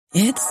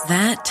It's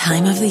that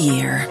time of the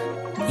year.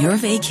 Your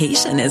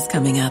vacation is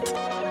coming up.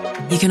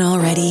 You can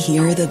already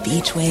hear the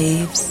beach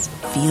waves,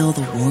 feel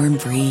the warm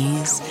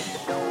breeze,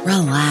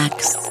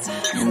 relax,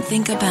 and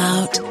think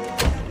about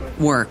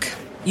work.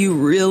 You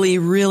really,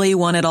 really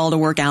want it all to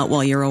work out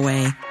while you're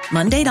away.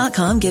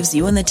 Monday.com gives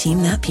you and the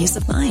team that peace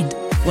of mind.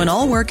 When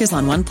all work is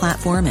on one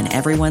platform and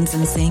everyone's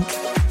in sync,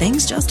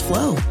 things just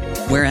flow.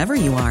 Wherever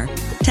you are,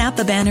 tap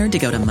the banner to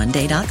go to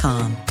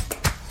Monday.com.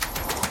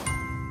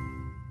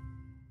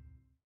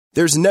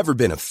 There's never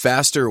been a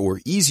faster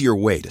or easier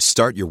way to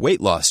start your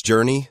weight loss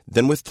journey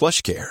than with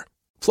PlushCare.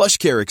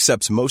 PlushCare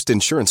accepts most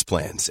insurance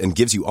plans and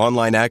gives you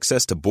online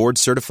access to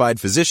board-certified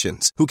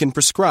physicians who can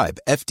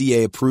prescribe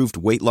FDA-approved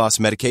weight loss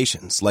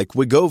medications like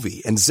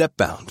Wegovy and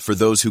Zepbound for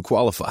those who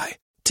qualify.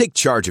 Take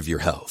charge of your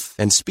health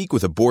and speak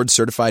with a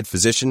board-certified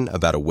physician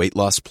about a weight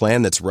loss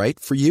plan that's right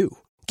for you.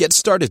 Get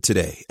started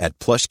today at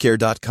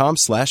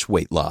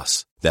plushcare.com/weight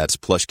loss. That's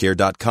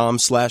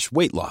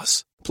plushcare.com/weight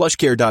loss.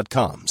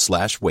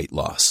 plushcare.com/weight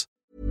loss.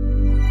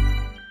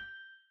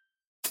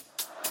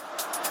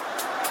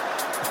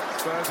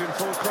 Spurs in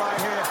full cry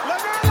here.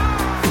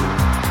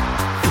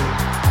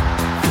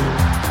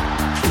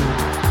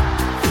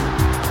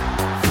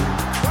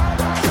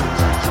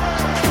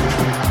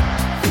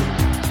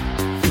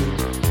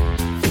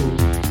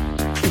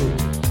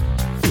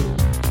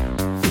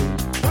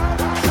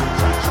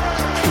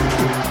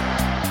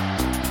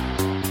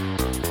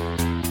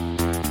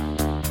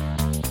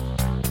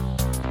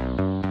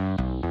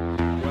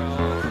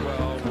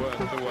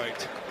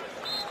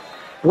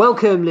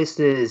 Welcome,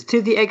 listeners,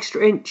 to the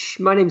Extra Inch.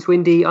 My name's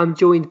Windy. I'm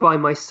joined by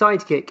my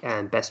sidekick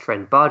and best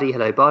friend, Bardi.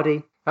 Hello,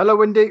 Bardi. Hello,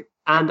 Windy.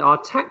 And our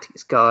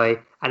tactics guy,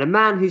 and a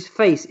man whose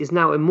face is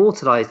now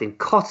immortalised in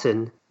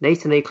cotton,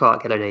 Nathan A.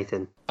 Clark. Hello,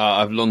 Nathan.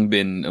 I've long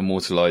been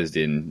immortalised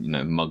in,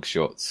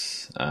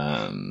 mugshots,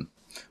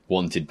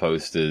 wanted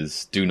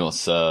posters, do not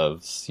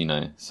serves,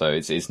 So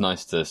it's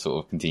nice to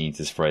sort of continue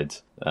to spread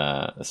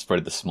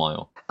the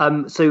smile.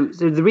 So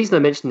the reason I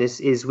mention this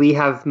is we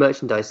have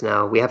merchandise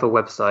now. We have a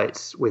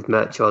website with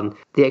merch on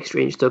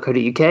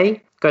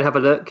theextrainch.co.uk. Go and have a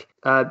look.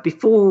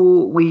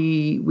 Before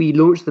we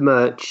launched the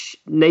merch,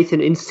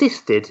 Nathan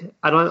insisted,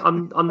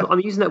 and I'm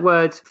using that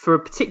word for a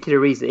particular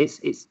reason. It's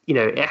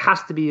it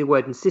has to be the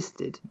word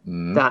insisted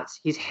that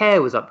his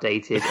hair was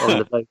updated on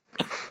the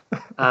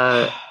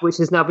logo, which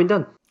has now been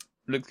done.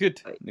 Looks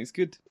good. Looks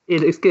good.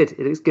 It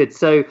looks good.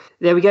 So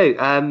there we go.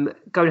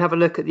 Go and have a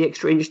look at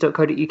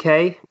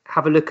theextrainch.co.uk.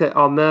 Have a look at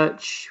our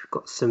merch. We've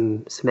got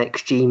some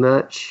XG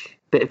merch.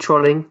 Bit of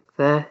trolling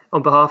there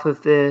on behalf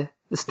of the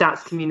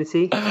stats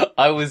community.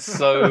 I was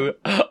so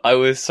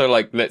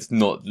like, let's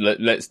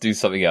do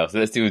something else.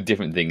 Let's do a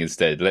different thing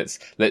instead.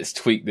 Let's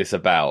tweak this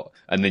about.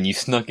 And then you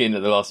snuck in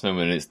at the last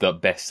moment and it's the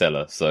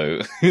bestseller.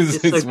 So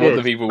it's what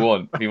the people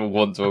want. People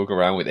want to walk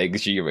around with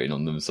XG written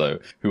on them. So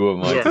who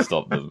am I to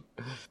stop them?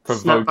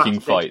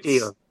 Provoking fights.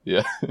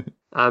 Yeah.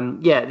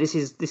 This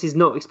is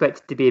not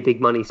expected to be a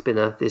big money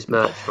spinner, this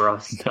merch for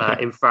us. No.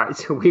 In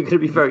fact, we're going to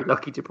be very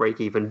lucky to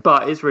break even,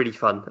 but it's really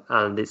fun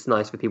and it's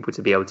nice for people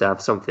to be able to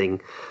have something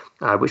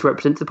which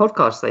represents the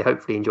podcast they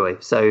hopefully enjoy.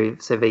 So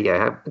there you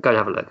go. Go and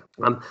have a look.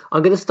 I'm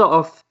going to start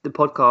off the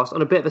podcast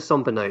on a bit of a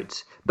somber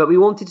note, but we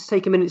wanted to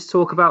take a minute to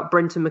talk about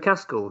Brenton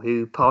McCaskill,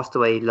 who passed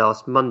away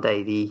last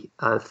Monday, the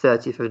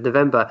 30th of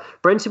November.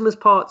 Brenton was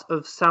part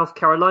of South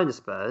Carolina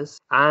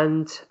Spurs,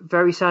 and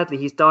very sadly,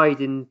 he's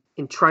died in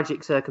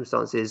tragic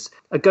circumstances.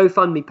 A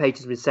GoFundMe page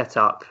has been set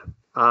up,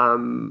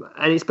 and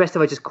it's best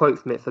if I just quote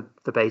from it for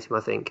verbatim, I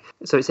think.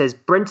 So it says,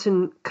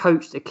 Brenton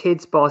coached a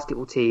kids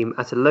basketball team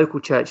at a local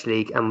church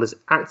league and was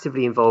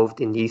actively involved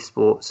in youth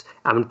sports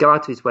and would go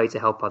out of his way to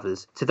help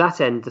others. To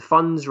that end, the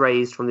funds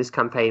raised from this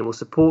campaign will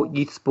support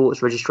youth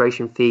sports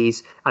registration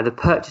fees and the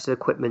purchase of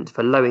equipment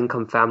for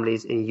low-income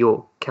families in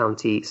York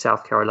County,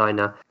 South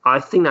Carolina. I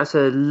think that's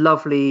a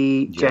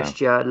lovely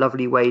gesture,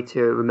 lovely way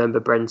to remember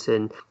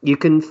Brenton. You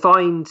can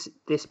find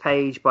this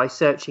page by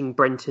searching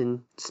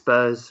Brenton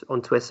Spurs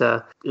on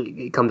Twitter.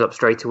 It comes up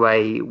straight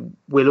away.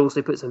 We'll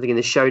also put something in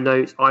the show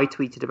notes. I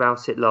tweeted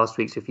about it last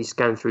week, so if you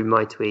scan through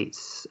my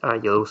tweets,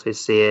 you'll also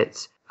see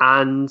it.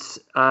 And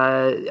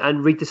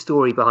read the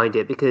story behind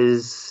it,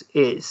 because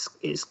it's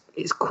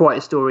quite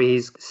a story.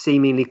 He's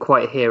seemingly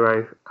quite a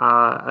hero.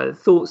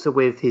 Thoughts are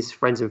with his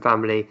friends and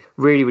family.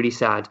 Really, really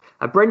sad.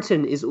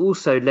 Brenton is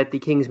also Ledley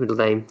King's middle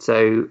name,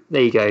 so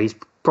there you go. He's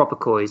proper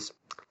coys.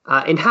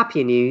 In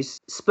happier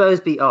news, Spurs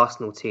beat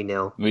Arsenal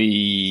 2-0.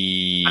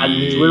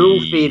 And we're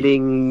all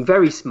feeling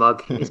very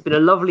smug. It's been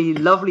a lovely,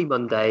 lovely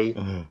Monday.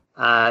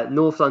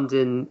 North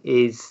London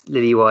is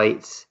lily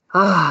white.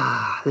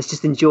 Let's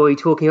just enjoy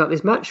talking about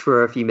this match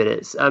for a few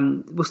minutes.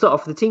 We'll start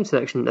off with the team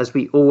selection, as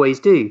we always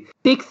do.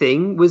 Big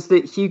thing was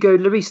that Hugo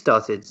Lloris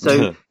started.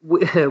 So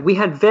we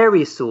had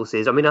various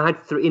sources. I mean, I had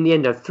in the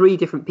end, I had three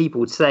different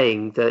people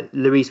saying that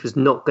Lloris was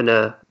not going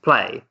to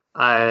play.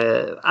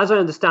 As I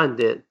understand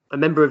it, a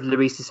member of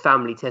Lloris's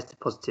family tested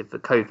positive for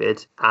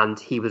COVID and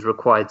he was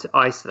required to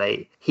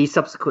isolate. He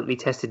subsequently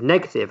tested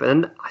negative,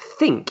 and I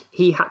think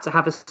he had to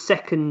have a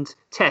second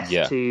test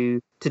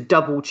to to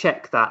double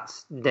check that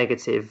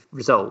negative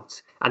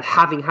result. And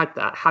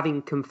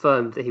having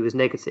confirmed that he was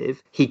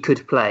negative, he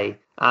could play.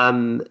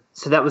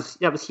 So that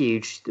was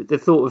huge. The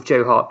thought of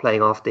Joe Hart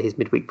playing after his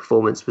midweek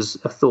performance was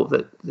a thought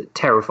that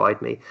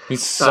terrified me.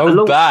 He's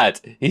so bad.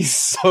 He's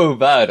so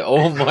bad.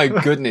 Oh my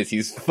goodness,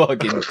 he's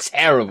fucking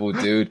terrible,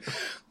 dude.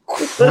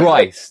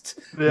 Christ.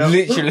 Yeah.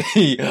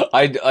 Literally,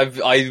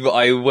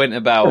 I went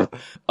about,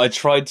 I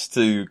tried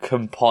to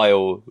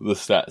compile the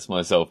stats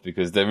myself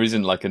because there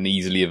isn't like an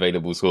easily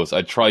available source.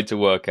 I tried to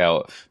work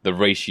out the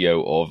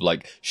ratio of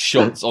like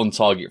shots on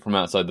target from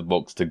outside the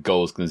box to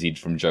goals conceded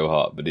from Joe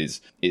Hart, but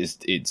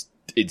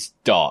it's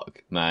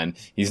dark, man.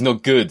 He's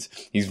not good.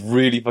 He's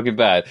really fucking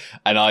bad.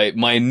 And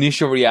my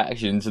initial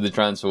reaction to the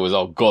transfer was,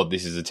 oh god,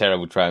 this is a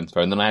terrible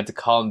transfer. And then I had to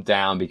calm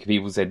down because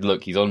people said,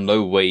 look, he's on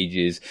low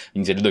wages.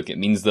 And you said, look, it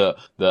means that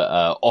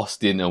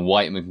Austin and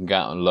Whiteman can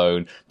get out on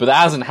loan. But that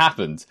hasn't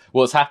happened.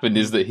 What's happened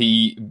is that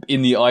he,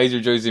 in the eyes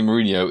of Jose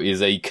Mourinho,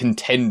 is a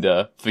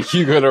contender for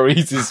Hugo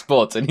Lloris's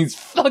spot. And he's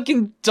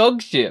fucking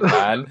dog shit,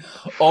 man.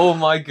 Oh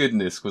my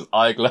goodness, was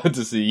I glad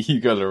to see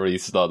Hugo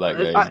Lloris start that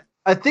game.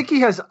 I think he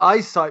has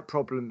eyesight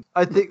problems.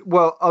 I think,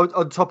 well,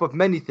 on top of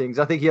many things,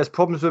 I think he has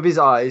problems with his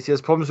eyes. He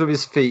has problems with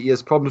his feet. He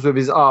has problems with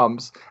his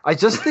arms. I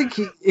just think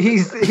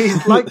he's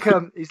like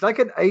an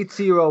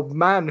 80-year-old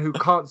man who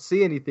can't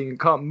see anything and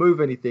can't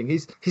move anything.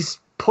 He's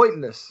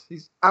pointless.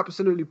 He's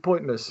absolutely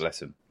pointless.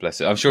 Bless him.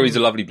 I'm sure he's a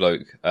lovely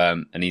bloke,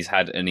 and he's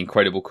had an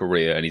incredible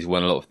career, and he's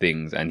won a lot of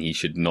things, and he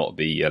should not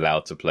be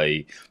allowed to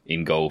play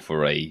in goal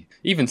for a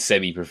even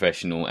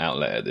semi-professional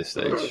outlet at this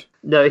stage.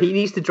 No, he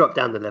needs to drop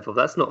down the level.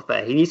 That's not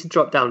fair. He needs to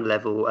drop down the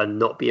level and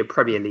not be a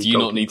Premier League. Do you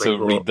not need to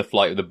read the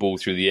flight of the ball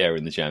through the air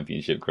in the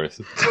Championship,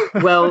 Chris?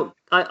 Well,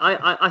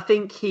 I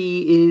think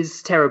he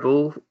is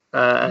terrible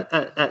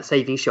at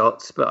saving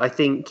shots, but I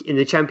think in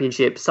the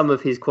Championship some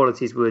of his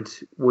qualities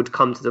would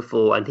come to the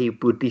fore and he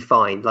would be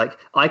fine. Like,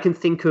 I can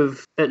think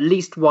of at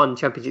least one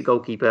Championship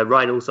goalkeeper,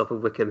 Ryan Alsop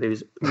of Wickham,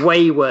 who's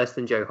way worse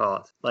than Joe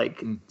Hart.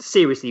 Like,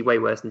 seriously way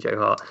worse than Joe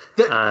Hart.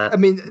 I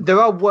mean, there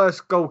are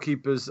worse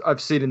goalkeepers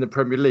I've seen in the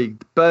Premier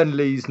League.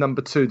 Burnley's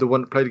number 2, the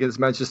one that played against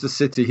Manchester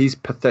City, he's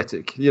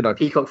pathetic. You know,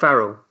 Peacock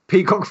Farrell,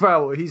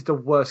 he's the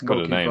worst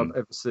goalkeeper I've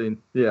ever seen.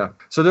 Yeah.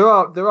 So there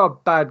are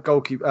bad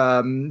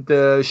goalkeepers.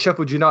 The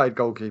Sheffield United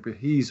goalkeeper,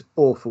 he's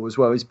awful as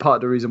well. He's part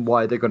of the reason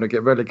why they're going to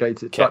get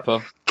relegated.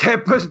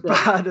 Kepa's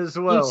bad as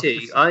well.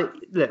 You two,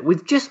 look,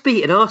 we've just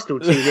beaten Arsenal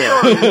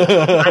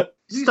 2-0.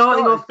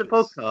 Starting off the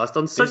podcast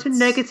on such a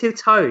negative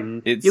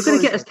tone, you're going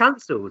to get us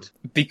cancelled.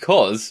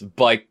 Because,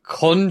 by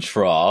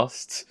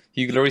contrast,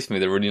 Hugo Lloris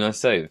made a really nice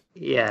save.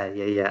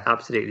 Yeah,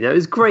 absolutely. No, it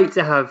was great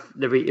to have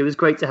Lloris. It was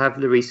great to have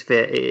Lloris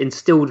fit. It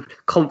instilled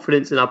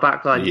confidence in our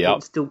backline. It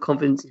instilled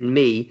confidence in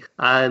me.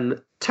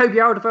 Toby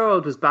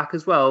Alderweireld was back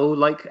as well,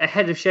 like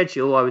ahead of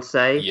schedule, I would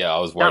say. Yeah, I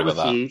was worried about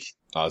that. That was huge.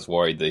 I was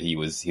worried that he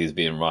was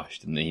being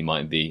rushed and that he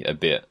might be a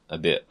bit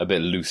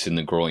loose in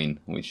the groin,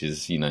 which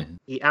is, you know.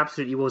 He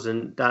absolutely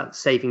wasn't. That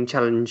saving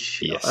challenge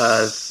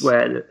yes.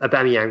 Where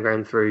Aubameyang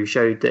ran through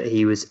showed that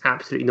he was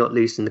absolutely not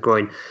loose in the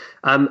groin.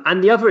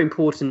 And the other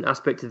important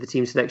aspect of the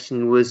team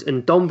selection was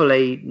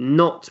Ndombele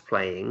not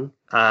playing.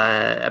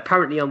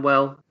 Apparently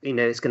unwell. You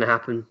know, it's going to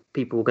happen.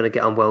 People are going to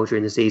get unwell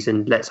during the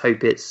season. Let's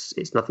hope it's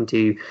nothing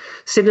too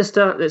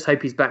sinister. Let's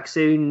hope he's back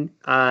soon.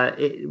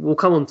 We'll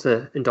come on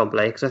to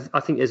Ndombele because I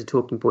think there's a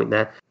talking point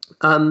there.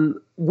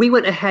 We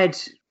went ahead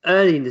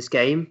early in this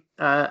game,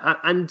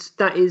 and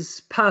that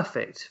is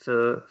perfect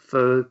for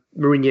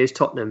Mourinho's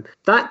Tottenham.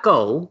 That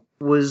goal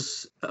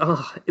was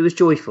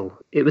joyful.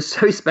 It was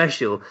so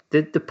special.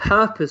 The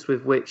purpose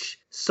with which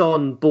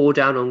Son bore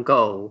down on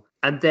goal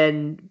and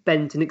then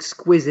bent an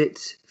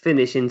exquisite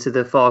finish into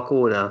the far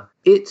corner.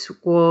 It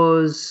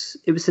was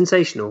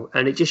sensational,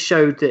 and it just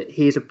showed that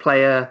he is a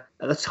player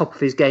at the top of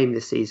his game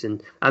this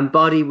season. And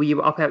Bardi, were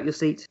you up out your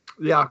seat?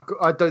 Yeah,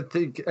 I don't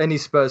think any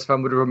Spurs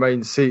fan would have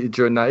remained seated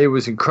during that. It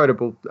was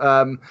incredible.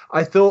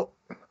 I thought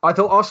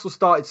Arsenal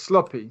started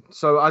sloppy.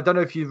 So I don't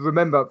know if you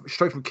remember,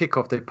 straight from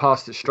kickoff, they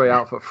passed it straight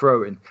out for a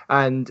throw-in.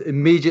 And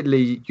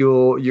immediately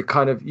you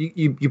kind of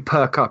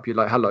perk up. You're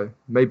like, hello,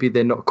 maybe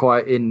they're not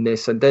quite in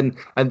this. And then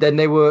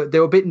they were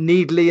a bit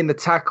needly in the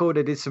tackle.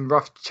 They did some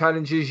rough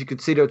challenges. You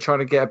could see they were trying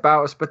to get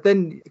about us. But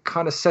then it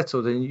kind of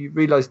settled and you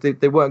realised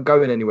they weren't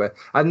going anywhere.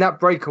 And that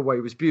breakaway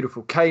was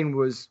beautiful. Kane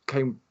was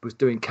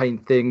doing Kane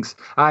things.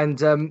 And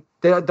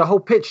the whole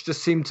pitch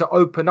just seemed to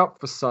open up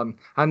for Son.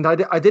 And I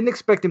didn't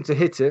expect him to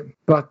hit it.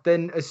 But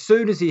then as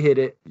soon as he hit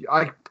it,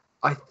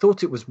 I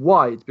thought it was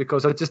wide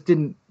because I just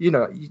didn't,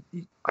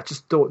 I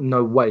just thought,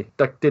 no way,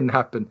 that didn't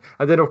happen.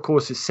 And then, of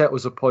course, it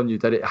settles upon you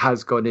that it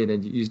has gone in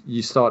and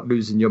you start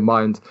losing your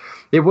mind.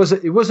 It was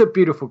a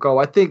beautiful goal.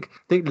 I think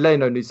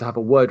Leno needs to have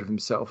a word with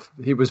himself.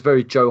 He was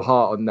very Joe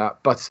Hart on that,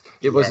 but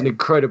it was an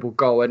incredible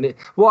goal. And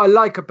what I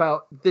like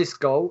about this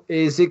goal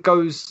is it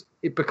goes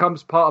it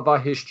becomes part of our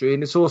history,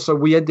 and it's also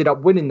we ended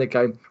up winning the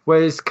game.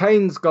 Whereas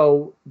Kane's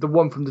goal, the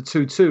one from the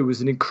 2-2,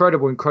 was an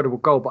incredible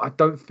goal, but I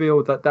don't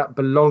feel that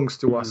belongs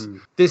to us.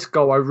 This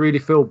goal I really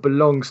feel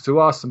belongs to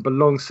us and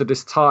belongs to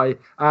this tie,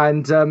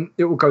 and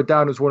it will go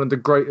down as one of the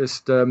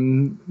greatest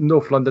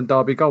North London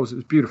derby goals. It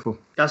was beautiful.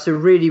 That's a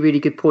really, really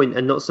good point,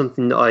 and not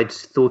something that I'd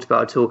thought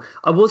about at all.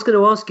 I was going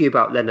to ask you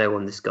about Leno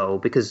on this goal,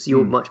 because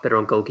you're much better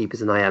on goalkeepers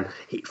than I am.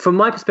 From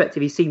my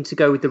perspective, he seemed to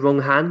go with the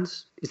wrong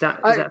hands. Is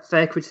that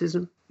fair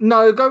criticism?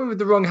 No, going with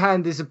the wrong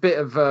hand is a bit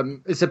of a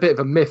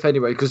myth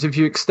anyway. Because if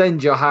you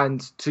extend your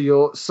hand to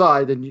your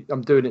side, and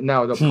I'm doing it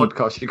now on the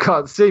podcast, you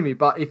can't see me.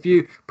 But if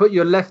you put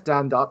your left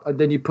hand up and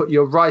then you put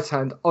your right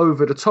hand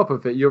over the top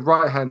of it, your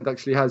right hand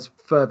actually has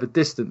further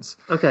distance.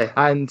 Okay.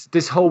 And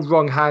this whole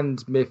wrong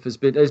hand myth has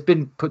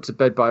been put to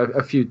bed by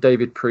a few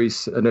David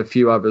Priest and a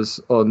few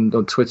others on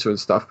Twitter and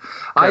stuff.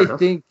 I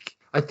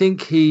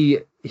think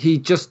he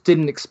just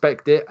didn't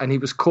expect it, and he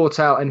was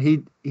caught out, and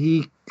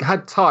he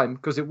had time,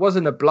 because it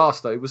wasn't a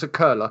blaster, it was a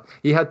curler.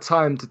 He had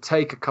time to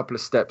take a couple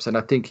of steps, and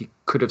I think he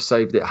could have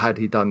saved it had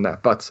he done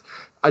that. But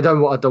I don't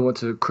want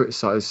to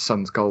criticise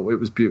Son's goal. It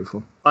was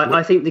beautiful.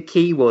 I think the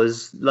key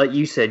was, like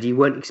you said, you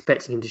weren't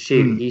expecting him to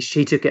shoot.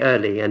 He took it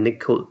early, and it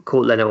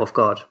caught Leno off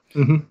guard.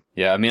 Mm-hmm.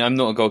 Yeah, I mean, I'm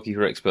not a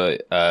goalkeeper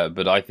expert,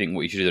 but I think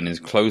what he should have done is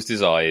closed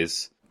his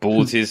eyes,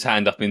 balled his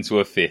hand up into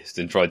a fist,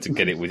 and tried to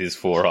get it with his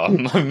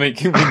forearm,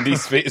 making Windy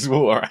spit his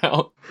water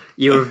out.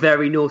 You're a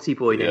very naughty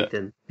boy,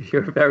 Nathan. Yeah.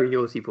 You're a very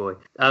naughty boy.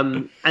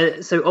 And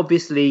so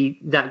obviously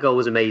that goal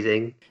was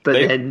amazing, but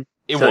then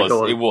it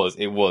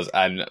was,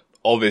 and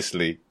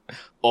obviously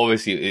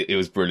it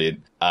was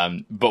brilliant.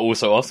 But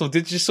also Arsenal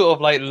did just sort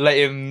of like let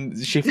him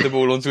shift the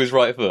ball onto his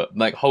right foot,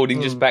 like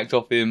Holding just backed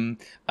off him.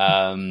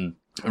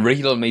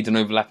 Reguilon made an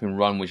overlapping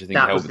run, which I think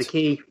helped. That was the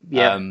key.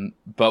 Yeah.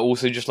 But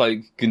also just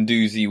like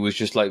Guendouzi was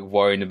just like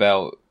worrying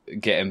about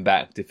getting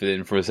back to fill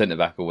in for a centre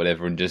back or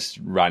whatever, and just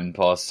ran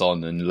past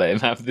Son and let him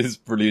have this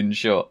brilliant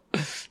shot.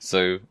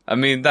 So I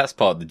mean, that's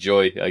part of the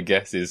joy, I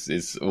guess,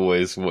 is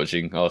always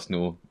watching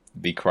Arsenal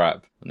be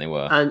crap, and they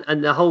were.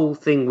 And the whole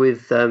thing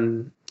with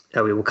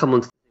we'll come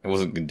on to. It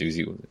wasn't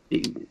Guendouzi, was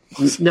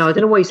it? No, I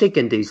don't know why you said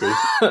Guendouzi.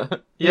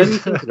 Yeah. What are you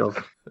thinking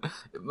of?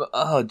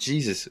 Oh,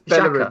 Jesus.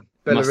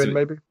 Bellerin,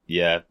 maybe?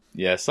 Yeah,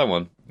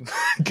 someone.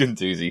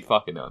 Guendouzi,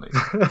 fucking hell.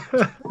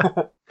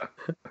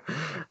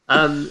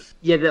 I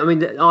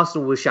mean,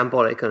 Arsenal was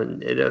shambolic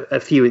in a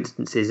few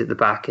instances at the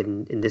back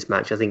in this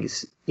match. I think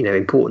it's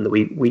important that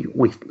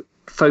we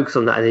focus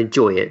on that and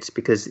enjoy it,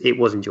 because it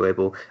was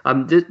enjoyable.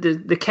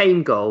 The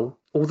Kane goal,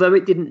 although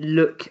it didn't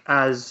look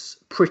as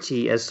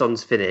pretty as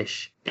Son's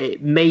finish,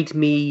 it made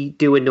me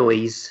do a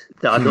noise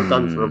that I've not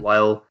done for a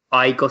while.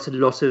 I got a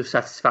lot of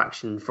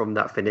satisfaction from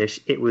that finish.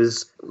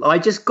 I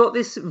just got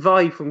this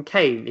vibe from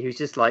Kane. He was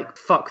just like,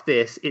 fuck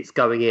this, it's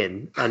going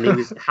in. And he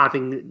was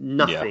having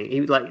nothing. Yeah. He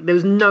was like, there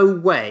was no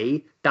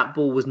way that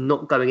ball was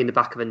not going in the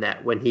back of a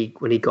net when he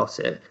got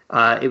it.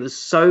 It was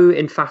so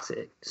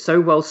emphatic,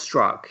 so well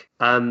struck.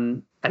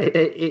 And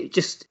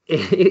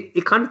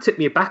it kind of took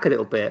me aback a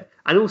little bit.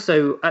 And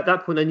also, at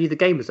that point, I knew the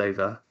game was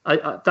over.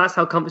 That's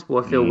how comfortable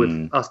I feel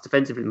with us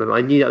defensively.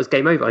 I knew that was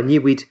game over. I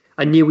knew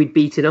we'd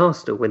beaten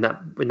Arsenal when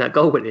that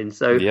goal went in.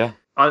 So yeah.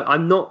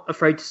 I'm not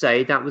afraid to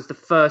say that was the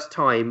first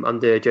time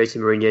under Jose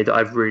Mourinho that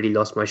I've really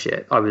lost my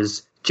shit. I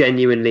was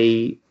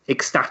genuinely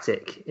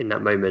ecstatic in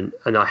that moment,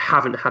 and I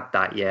haven't had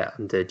that yet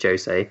under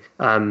Jose.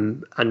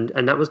 And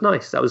that was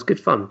nice. That was good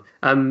fun.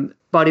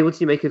 Buddy, what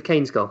did you make of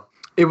Kane's goal?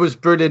 It was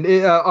brilliant.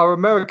 Our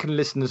American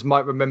listeners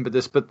might remember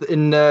this, but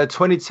in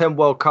 2010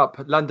 World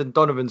Cup, Landon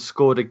Donovan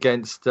scored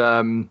against.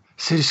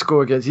 He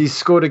scored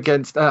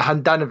against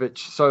Handanovic,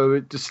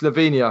 so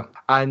Slovenia,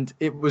 and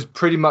it was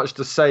pretty much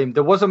the same.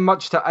 There wasn't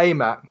much to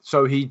aim at,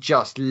 so he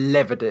just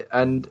levered it,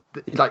 and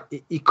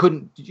he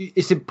couldn't.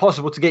 It's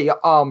impossible to get your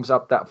arms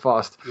up that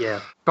fast. Yeah.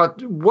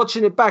 But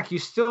watching it back, you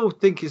still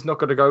think it's not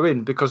going to go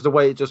in, because the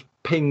way it just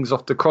pings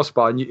off the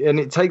crossbar, and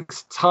it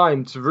takes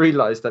time to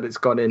realise that it's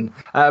gone in.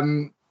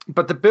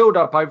 But the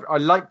build-up, I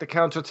liked the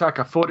counter-attack.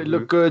 I thought it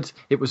looked good.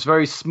 It was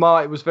very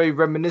smart. It was very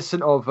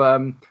reminiscent of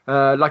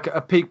like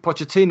a peak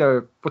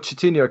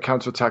Pochettino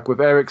counter-attack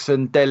with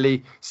Eriksen,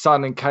 Dele,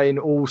 Son and Kane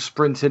all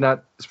sprinting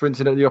at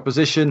the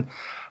opposition.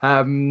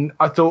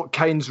 I thought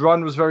Kane's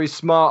run was very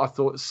smart. I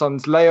thought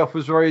Son's layoff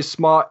was very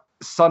smart.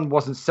 Son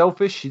wasn't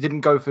selfish. He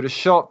didn't go for the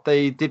shot.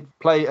 They did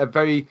play a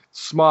very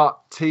smart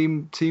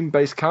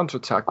team-based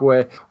counter-attack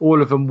where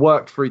all of them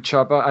worked for each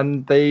other,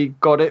 and they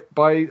got it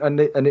and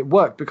it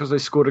worked because they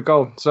scored a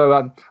goal.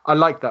 So I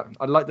like that.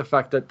 I like the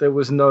fact that there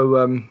was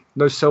no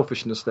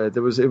selfishness there. It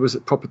was a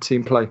proper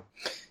team play.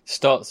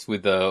 Starts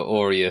with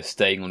Aurier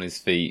staying on his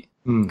feet,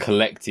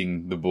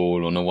 collecting the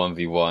ball on a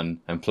 1v1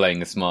 and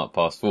playing a smart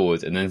pass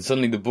forward, and then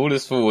suddenly the ball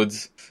is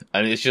forwards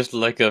and it's just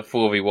like a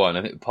 4v1.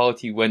 I think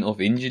Partey went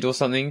off injured or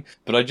something,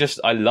 but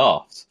I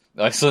laughed.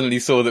 I suddenly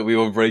saw that we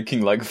were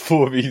breaking like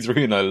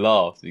 4v3 and I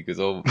laughed because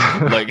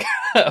like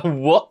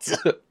what?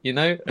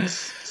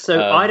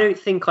 So I don't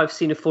think I've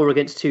seen a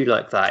 4-against-2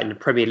 like that in a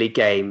Premier League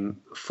game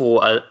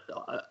for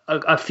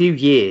a few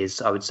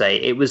years, I would say.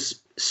 It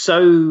was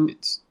so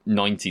It's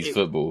 90s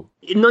football.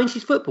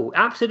 90s football,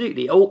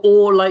 absolutely.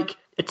 Or like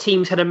a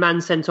team's had a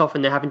man sent off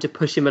and they're having to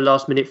push him a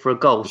last minute for a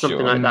goal, something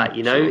Sure. like that.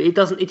 You know,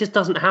 Sure. it just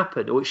doesn't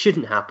happen, or it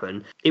shouldn't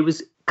happen. It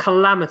was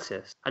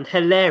calamitous and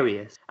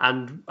hilarious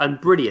and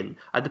brilliant.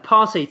 The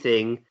Partey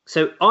thing.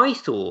 So I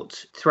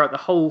thought throughout the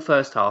whole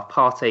first half,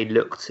 Partey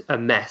looked a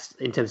mess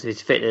in terms of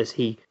his fitness.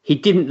 He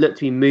didn't look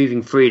to be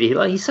moving freely.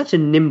 Like, he's such a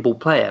nimble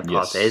player,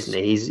 Partey, Yes.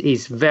 isn't he?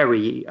 He's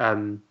very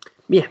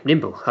yeah,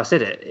 nimble. I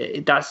said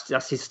it.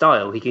 That's his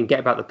style. He can get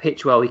about the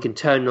pitch well. He can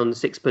turn on the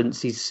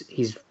sixpence.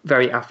 He's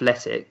very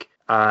athletic.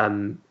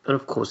 And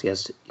of course, he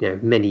has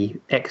many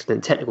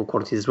excellent technical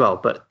qualities as well.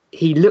 But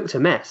he looked a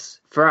mess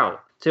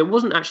throughout. So it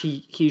wasn't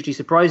actually hugely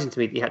surprising to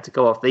me that he had to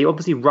go off. They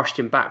obviously rushed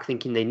him back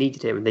thinking they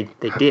needed him, and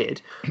they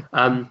did.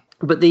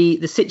 But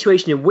the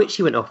situation in which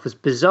he went off was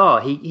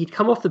bizarre. He'd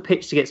come off the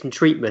pitch to get some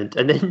treatment,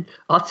 and then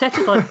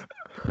Arteta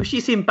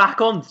pushes him back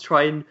on to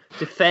try and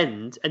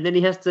defend, and then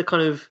he has to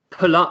kind of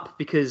pull up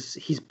because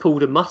he's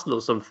pulled a muscle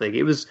or something.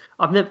 It was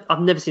I've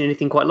never seen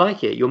anything quite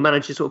like it. Your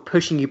manager sort of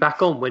pushing you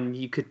back on when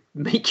you could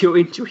make your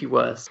injury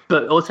worse.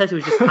 But Arteta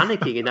was just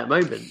panicking in that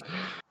moment.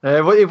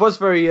 It was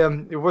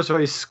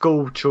very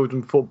school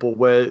children football,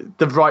 where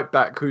the right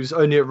back, who's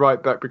only at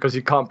right back because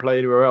he can't play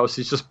anywhere else,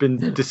 he's been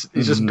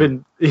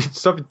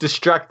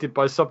distracted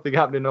by something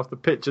happening off the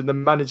pitch, and the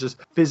manager's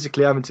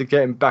physically having to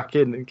get him back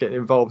in and get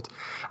involved.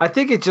 I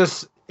think it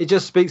just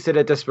speaks to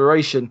their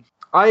desperation.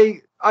 I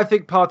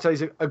think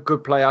Partey's a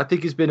good player. I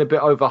think he's been a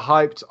bit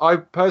overhyped. I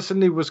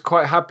personally was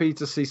quite happy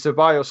to see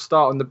Ceballos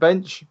start on the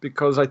bench,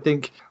 because I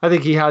think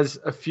he has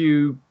a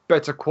few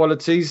better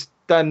qualities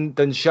than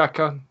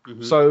Xhaka.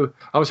 Mm-hmm. So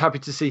I was happy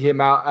to see him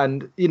out.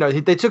 And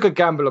they took a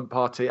gamble on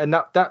Partey, and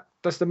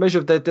that's the measure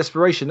of their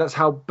desperation. That's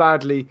how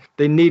badly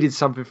they needed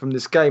something from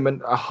this game.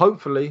 And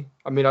hopefully,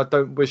 I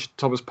don't wish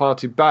Thomas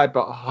Partey bad,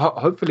 but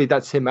hopefully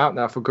that's him out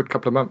now for a good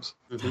couple of months.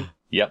 Mm-hmm.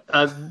 Yep.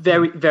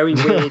 Very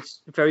weird.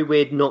 Very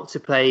weird not to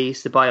play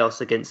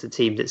Ceballos against a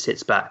team that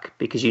sits back,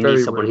 because you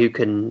need someone who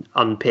can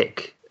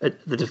unpick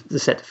the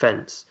set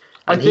defence.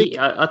 And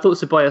I thought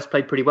Ceballos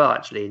played pretty well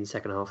actually in the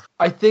second half.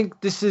 I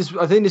think this is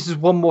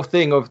one more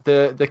thing of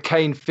the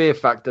Kane fear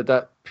factor,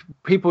 that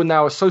people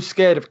now are so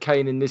scared of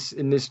Kane in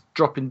this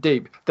dropping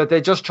deep that they're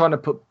just trying to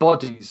put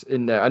bodies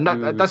in there, and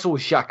that's all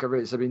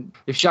Xhaka is.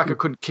 If Xhaka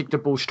couldn't kick the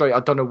ball straight, I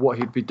don't know what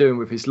he'd be doing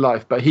with his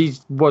life. But he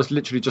was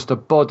literally just a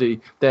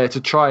body there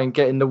to try and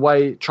get in the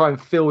way, try and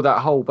fill that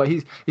hole. But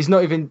he's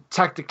not even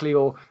tactically,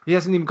 or he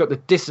hasn't even got the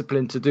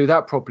discipline to do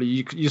that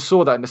properly. You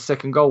saw that in the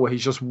second goal where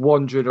he's just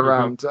wandering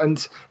around,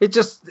 and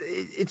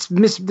it's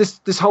missed.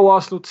 This whole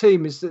Arsenal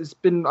team it's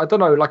been, I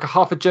don't know, like a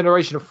half a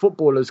generation of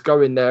footballers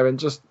going there and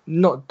just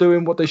not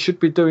doing what they should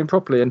be doing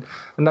properly, and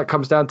that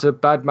comes down to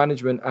bad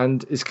management,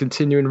 and is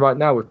continuing right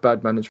now with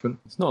bad management.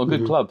 It's not a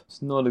good club.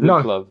 It's not a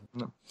good club.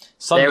 No.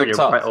 Son looked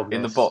up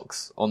in the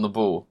box on the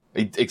ball,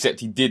 except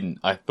he didn't.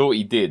 I thought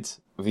he did,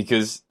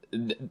 because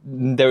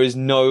there is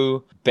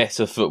no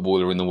better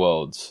footballer in the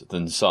world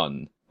than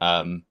Son,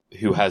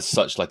 who has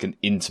such like an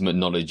intimate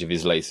knowledge of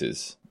his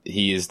laces.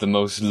 He is the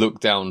most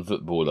looked down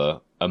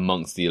footballer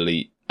amongst the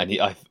elite,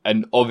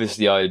 and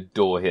obviously I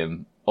adore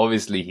him.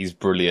 Obviously he's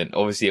brilliant.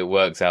 Obviously it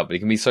works out, but it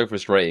can be so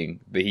frustrating.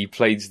 But he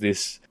plays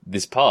this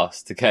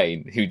pass to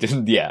Kane, who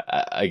didn't. Yeah,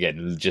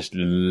 again, just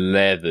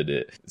leathered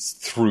it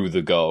through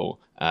the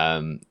goal.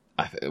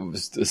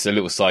 It's a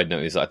little side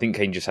note is I think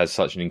Kane just has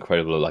such an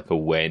incredible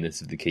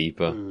awareness of the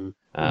keeper.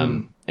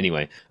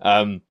 Anyway,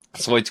 so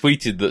I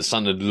tweeted that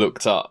Son had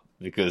looked up,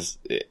 because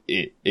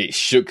it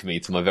shook me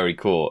to my very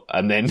core.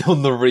 And then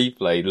on the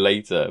replay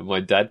later, my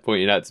dad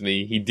pointed out to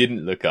me he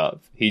didn't look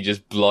up. He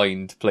just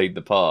blind played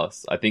the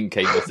pass. I think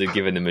Kane must have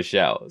given him a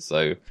shout.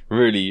 So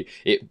really,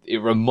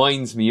 it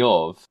reminds me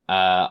of,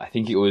 I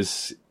think it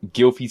was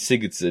Gylfi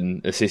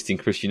Sigurdsson assisting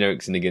Christian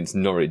Eriksen against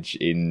Norwich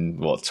in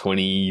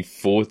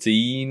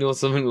 2014 or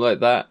something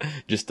like that.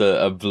 Just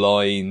a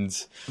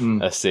blind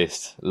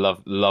assist.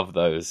 Love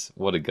those.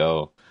 What a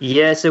goal.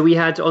 Yeah, so we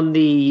had on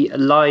the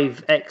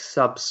live X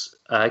subs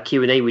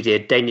Q&A we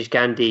did, Danish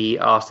Gandhi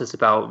asked us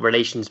about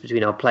relations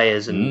between our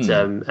players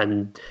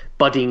and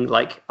budding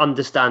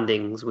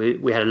understandings.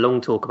 We had a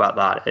long talk about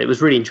that. It was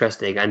really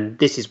interesting, and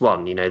this is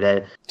one.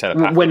 They're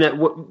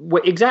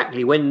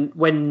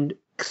when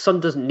Son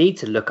doesn't need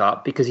to look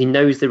up because he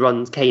knows the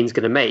runs Kane's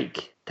going to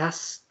make.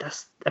 That's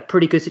a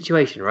pretty good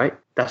situation, right?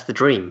 That's the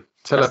dream.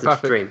 That's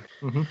the dream.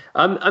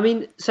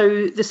 Mm-hmm.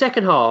 So the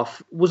second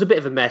half was a bit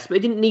of a mess, but it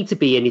didn't need to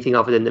be anything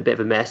other than a bit of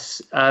a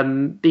mess,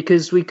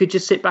 because we could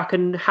just sit back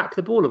and hack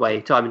the ball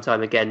away time and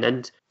time again.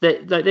 And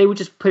they were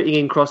just putting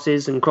in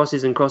crosses,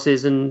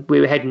 and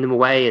we were heading them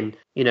away. And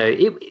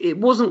it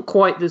wasn't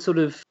quite the sort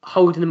of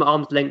holding them at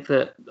arm's length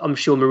that I'm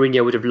sure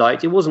Mourinho would have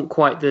liked. It wasn't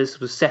quite the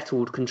sort of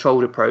settled,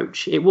 controlled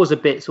approach. It was a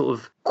bit sort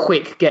of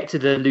quick, get to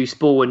the loose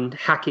ball and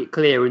hack it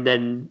clear, and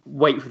then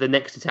wait for the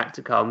next attack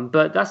to come.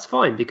 But that's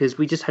fine, because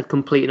we just had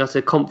complete and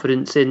utter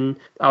confidence in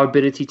our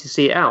ability to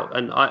see it out.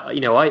 And I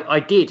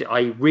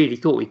really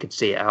thought we could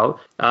see it out.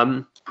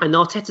 And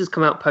Arteta's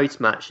come out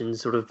post-match and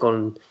sort of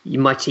gone,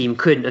 my team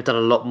couldn't have done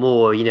a lot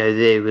more.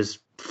 There was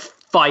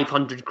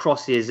 500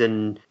 crosses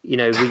and, we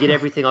did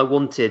everything I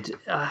wanted.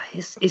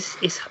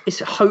 It's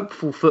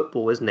hopeful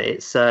football, isn't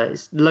it?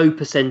 It's low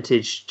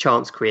percentage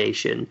chance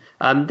creation.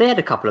 They had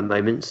a couple of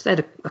moments. They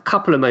had a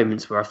couple of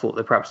moments where I thought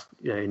that perhaps,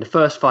 in the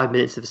first 5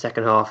 minutes of the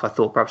second half, I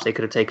thought perhaps they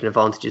could have taken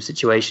advantage of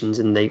situations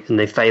and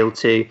they failed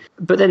to.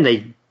 But then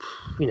they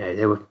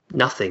were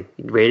nothing,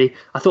 really.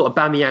 I thought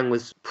Aubameyang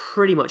was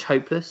pretty much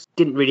hopeless,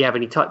 didn't really have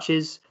any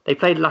touches. They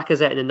played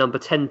Lacazette in a number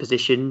 10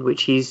 position,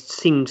 which he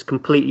seemed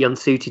completely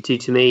unsuited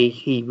to me.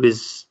 He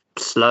was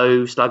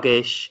slow,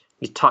 sluggish,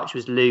 his touch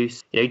was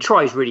loose. He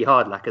tries really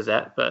hard,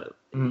 Lacazette, but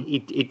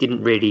it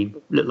didn't really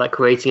look like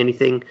creating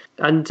anything.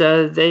 And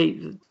they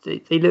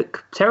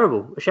look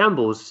terrible, a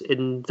shambles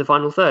in the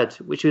final third,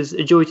 which was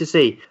a joy to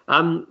see.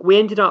 We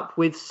ended up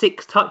with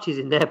 6 touches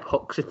in their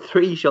box and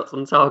 3 shots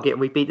on target,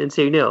 and we beat them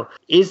 2-0.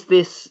 Is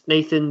this,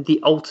 Nathan, the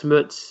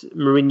ultimate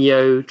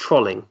Mourinho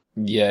trolling?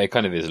 Yeah, it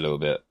kind of is a little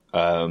bit.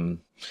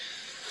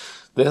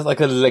 There's like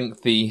a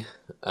lengthy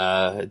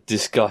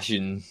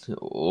discussion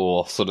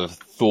or sort of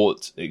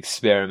thought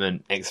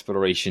experiment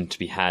exploration to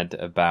be had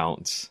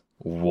about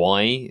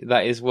why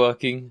that is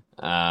working.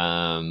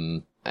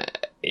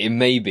 It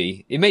may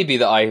be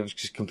that I have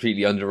just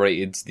completely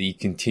underrated the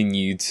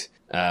continued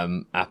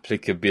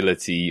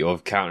applicability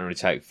of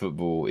counter-attack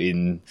football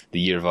in the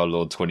year of our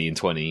Lord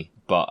 2020.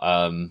 But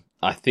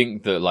I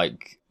think that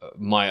like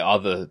my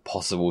other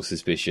possible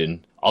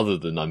suspicion, other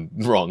than I'm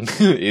wrong,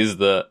 is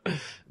that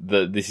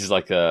this is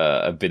like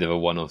a bit of a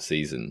one-off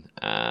season.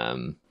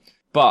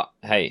 But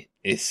hey,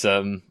 it's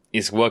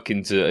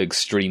working to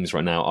extremes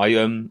right now.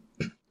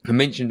 I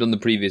mentioned on the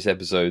previous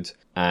episode,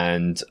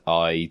 and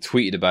I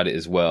tweeted about it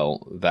as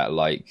well, that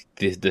like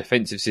the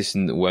defensive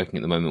system that's working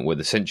at the moment, where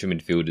the central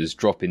midfielders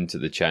drop into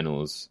the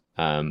channels,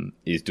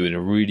 is doing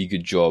a really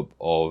good job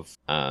of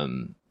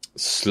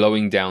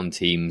slowing down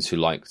teams who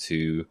like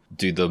to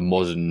do the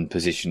modern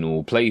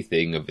positional play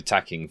thing of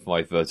attacking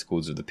 5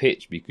 verticals of the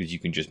pitch, because you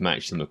can just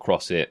match them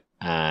across it.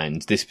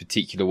 And this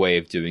particular way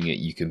of doing it,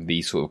 you can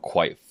be sort of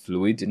quite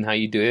fluid in how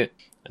you do it.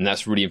 And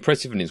that's really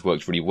impressive, and it's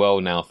worked really well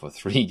now for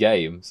 3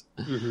 games.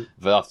 Mm-hmm.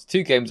 But after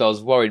 2 games, I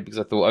was worried, because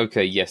I thought,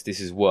 okay, yes, this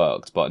has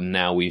worked, but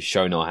now we've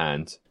shown our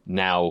hand.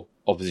 Now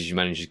opposition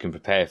managers can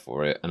prepare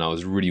for it. And I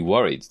was really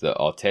worried that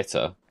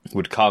Arteta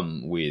would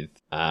come with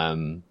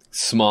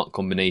smart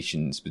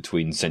combinations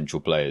between central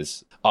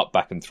players, up,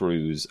 back and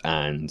throughs,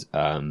 and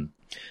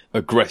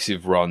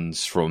aggressive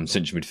runs from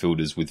central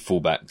midfielders with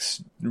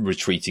fullbacks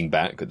retreating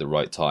back at the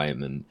right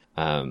time, and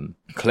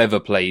clever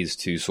plays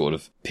to sort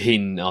of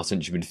pin our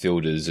central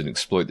midfielders and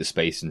exploit the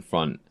space in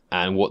front.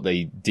 And what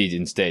they did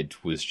instead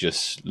was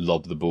just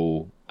lob the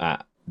ball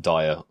at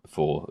Dyer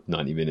for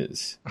 90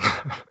 minutes.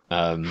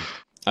 I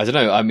don't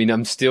know. I mean,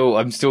 I'm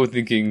still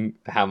thinking,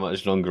 how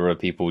much longer are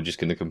people just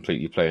going to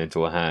completely play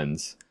into our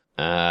hands?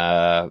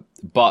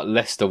 But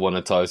Leicester won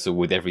a title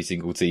with every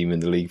single team in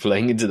the league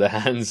playing into their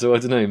hands, so I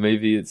don't know,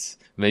 maybe it's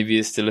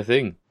still a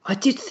thing. I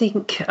did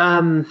think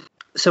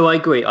so I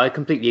agree. I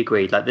completely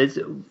agree. Like,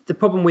 the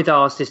problem with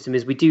our system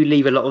is we do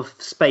leave a lot of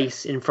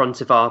space in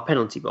front of our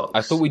penalty box.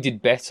 I thought we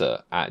did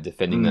better at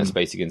defending that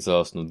space against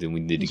Arsenal than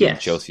we did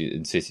against Chelsea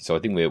and City. So I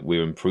think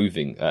we're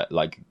improving at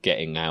like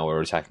getting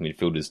our attacking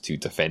midfielders to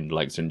defend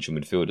like central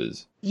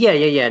midfielders.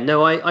 Yeah.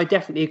 No, I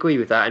definitely agree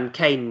with that. And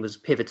Kane was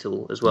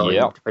pivotal as well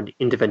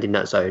in defending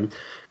that zone.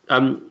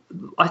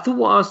 I thought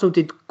what Arsenal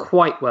did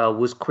quite well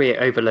was create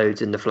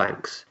overloads in the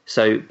flanks.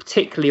 So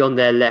particularly on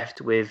their left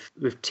with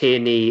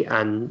Tierney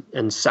and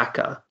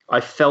Saka,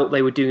 I felt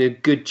they were doing a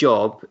good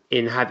job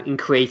in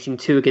creating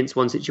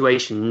 2-against-1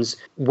 situations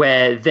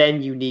where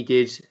then you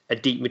needed a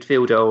deep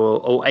midfielder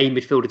or a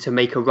midfielder to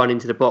make a run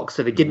into the box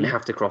so they didn't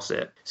have to cross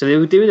it. So they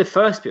were doing the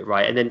first bit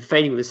right and then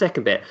failing with the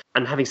second bit.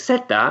 And having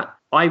said that,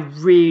 I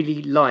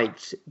really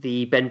liked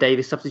the Ben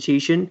Davies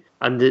substitution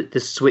and the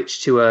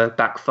switch to a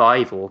back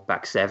 5 or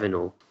back 7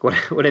 or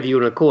whatever you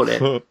want to call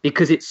it,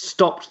 because it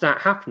stopped that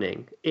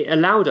happening. It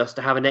allowed us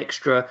to have an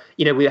extra,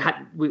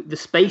 the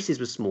spaces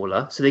were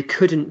smaller, so they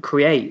couldn't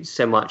create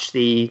so much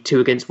the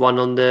 2-against-1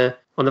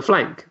 on the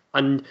flank.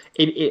 And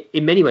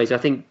in many ways, I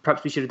think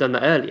perhaps we should have done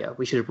that earlier.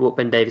 We should have brought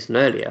Ben Davies in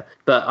earlier.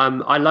 But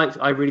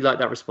I really liked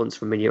that response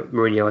from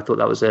Mourinho. I thought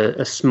that was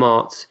a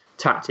smart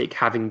tactic,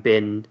 having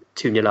been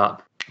 2-0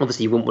 up.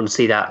 Obviously, you wouldn't want to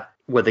see that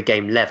with the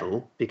game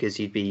level, because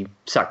you'd be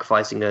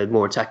sacrificing a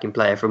more attacking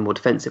player for a more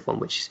defensive one,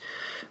 which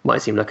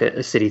might seem like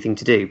a silly thing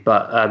to do.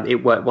 But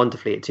it worked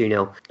wonderfully at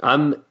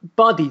 2-0.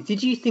 Buddy,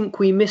 did you think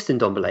we missed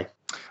Ndombele?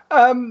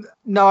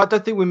 No, I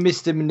don't think we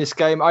missed him in this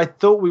game. I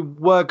thought we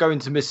were going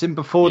to miss him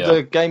before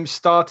the game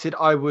started.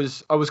 I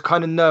was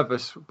kind of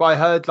nervous, but I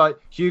heard like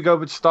Hugo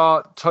would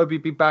start, Toby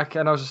be back,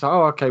 and I was just like,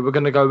 oh, okay, we're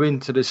going to go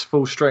into this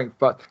full strength.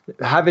 But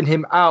having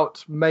him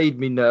out made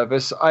me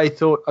nervous. I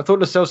thought Lo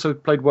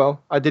Celso played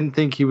well. I didn't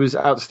think he was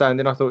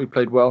outstanding. I thought he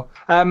played well.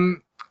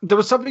 There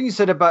was something you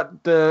said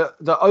about the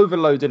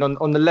overloading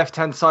on the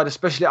left-hand side,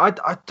 especially.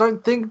 I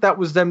don't think that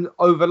was them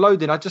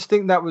overloading. I just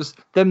think that was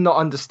them not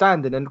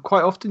understanding. And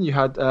quite often you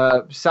had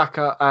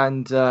Saka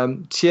and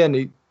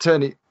Tierney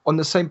on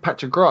the same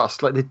patch of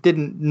grass. Like, they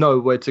didn't know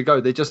where to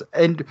go.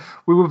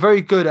 We were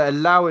very good at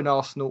allowing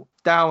Arsenal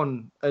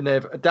down an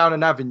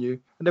avenue,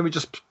 and then we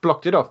just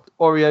blocked it off.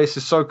 Aurier,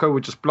 Sissoko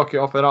would just block it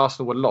off, and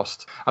Arsenal were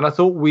lost. And I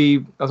thought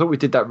we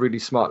did that really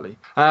smartly.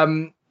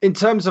 In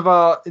terms of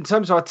our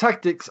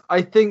tactics,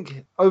 I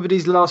think over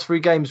these last 3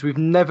 games we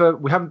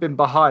haven't been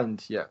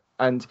behind yet.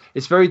 And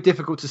it's very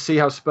difficult to see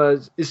how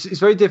it's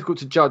very difficult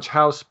to judge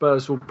how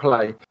Spurs will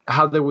play,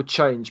 how they will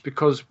change,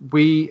 because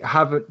we're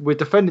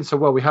defending so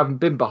well, we haven't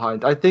been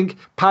behind. I think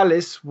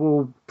Palace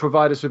will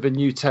provide us with a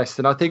new test,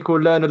 and I think we'll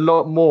learn a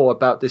lot more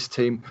about this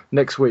team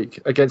next week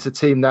against a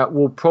team that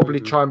will probably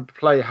try and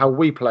play how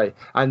we play.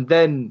 And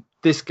then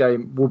this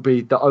game will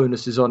be the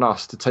onus is on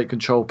us to take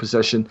control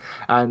possession.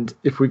 And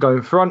if we go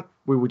in front,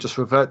 we will just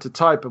revert to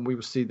type and we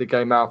will see the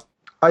game out.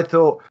 I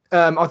thought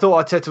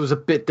Arteta was a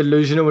bit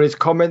delusional in his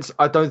comments.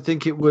 I don't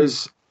think it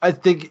was. I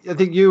think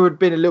you had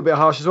been a little bit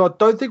harsh as well. I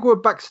don't think we were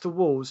backs to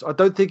walls. I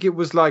don't think it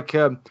was like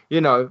we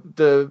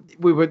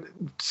were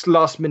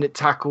last minute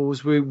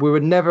tackles. We were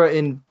never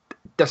in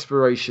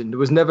desperation. There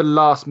was never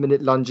last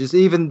minute lunges.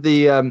 Even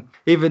the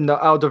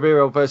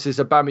Alderweireld versus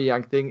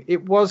Aubameyang thing,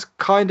 it was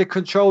kind of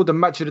controlled. And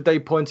Match of the Day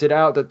pointed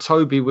out that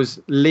Toby was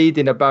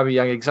leading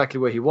Aubameyang exactly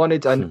where he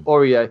wanted, and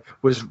Aurier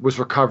was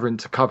recovering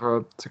to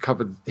cover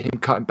him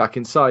cutting back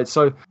inside.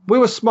 So we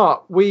were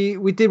smart. We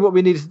did what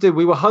we needed to do.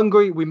 We were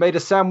hungry. We made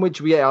a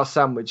sandwich. We ate our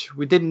sandwich.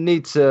 We didn't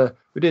need to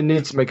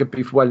make a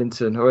beef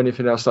Wellington or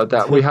anything else like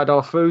that. We had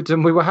our food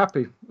and we were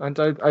happy. And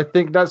I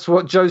think that's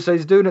what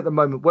Jose's doing at the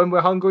moment. When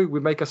we're hungry, we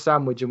make a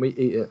sandwich and we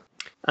eat it.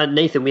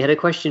 Nathan, we had a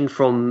question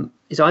from,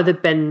 it's either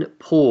Ben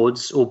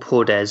Pordes or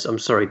Pordes. I'm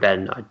sorry,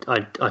 Ben.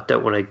 I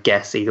don't want to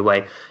guess either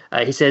way.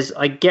 He says,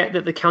 I get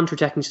that the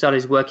counter-attacking style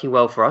is working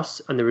well for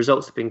us and the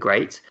results have been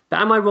great. But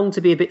am I wrong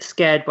to be a bit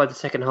scared by the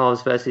second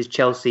halves versus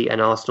Chelsea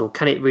and Arsenal?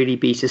 Can it really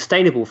be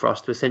sustainable for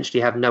us to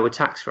essentially have no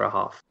attacks for a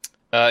half?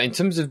 In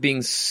terms of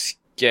being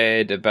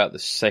scared about the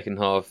second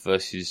half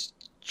versus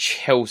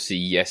Chelsea,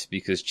 yes,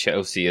 because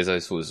Chelsea, as I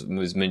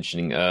was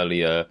mentioning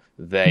earlier,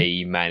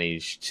 they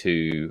managed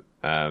to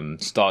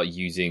start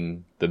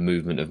using the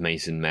movement of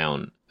Mason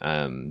Mount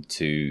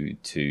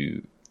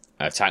to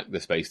attack the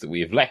space that we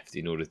have left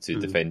in order to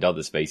defend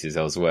other spaces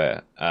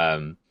elsewhere.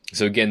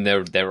 So again,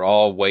 there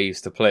are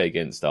ways to play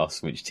against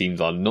us, which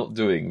teams are not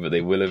doing, but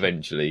they will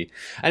eventually.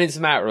 And it's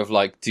a matter of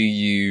like, do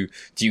you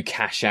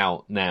cash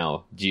out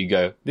now? Do you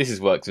go, this has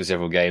worked for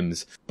several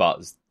games,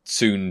 but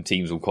soon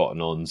teams will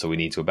cotton on, so we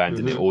need to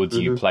abandon it? Or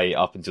do you play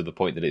up until the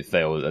point that it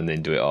fails and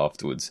then do it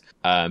afterwards?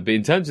 But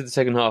in terms of the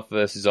second half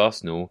versus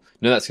Arsenal,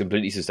 no, that's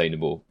completely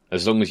sustainable.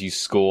 As long as you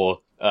score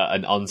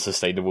an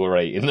unsustainable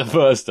rate in the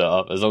first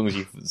half, as long as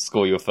you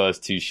score your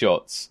first 2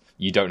 shots,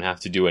 you don't have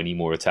to do any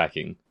more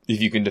attacking. If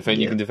you can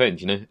defend, you can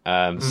defend, you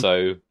know?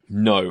 So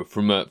no,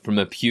 from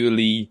a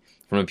purely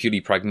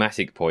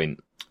pragmatic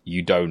point,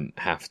 you don't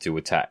have to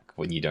attack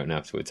when you don't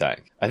have to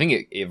attack. I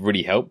think it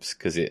really helps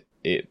because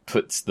it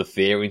puts the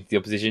fear into the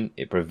opposition.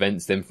 It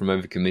prevents them from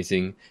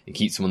overcommitting. It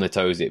keeps them on their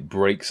toes. It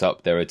breaks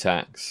up their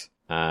attacks.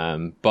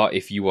 But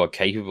if you are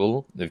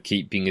capable of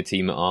keeping a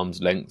team at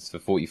arm's length for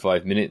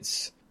 45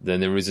 minutes,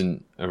 then there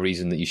isn't a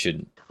reason that you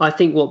shouldn't. I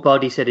think what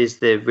Bardi said is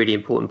the really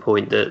important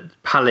point, that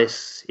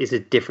Palace is a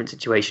different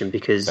situation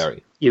because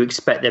you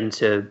expect them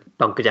to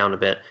bunker down a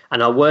bit.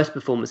 And our worst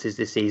performances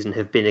this season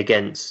have been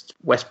against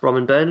West Brom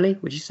and Burnley,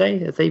 would you say?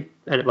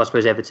 And I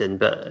suppose Everton,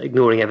 but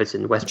ignoring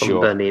Everton, West Brom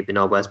and Burnley have been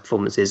our worst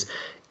performances.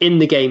 In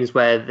the games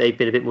where they've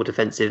been a bit more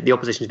defensive, the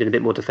opposition's been a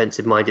bit more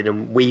defensive-minded,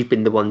 and we've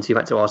been the ones who've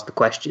had to ask the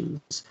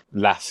questions.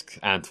 Lask,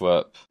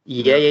 Antwerp.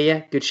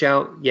 Yeah. Good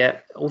shout. Yeah.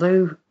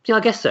 Although, yeah,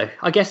 I guess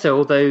so.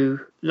 Although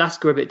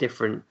Lask are a bit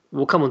different.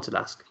 We'll come on to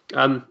Lask.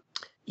 I'm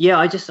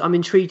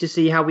intrigued to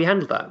see how we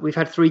handle that. We've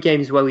had 3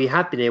 games where we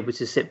have been able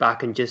to sit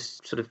back and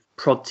just sort of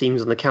prod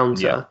teams on the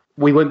counter. Yeah.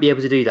 We won't be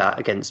able to do that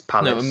against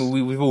Palace. No, I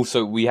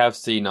mean, we have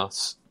seen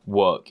us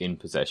work in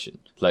possession.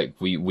 Like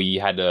we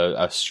had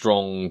a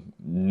strong,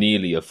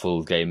 nearly a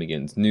full game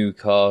against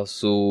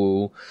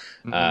Newcastle.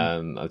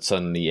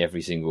 Suddenly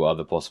every single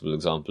other possible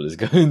example is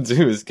going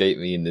to escape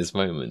me in this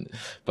moment.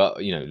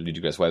 But, you know,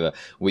 ludicrous whether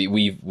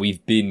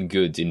we've been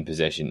good in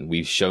possession.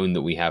 We've shown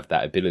that we have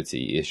that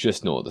ability. It's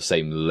just not at the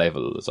same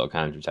level as our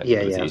counter-attack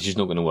ability. Yeah. It's just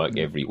not going to work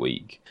every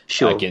week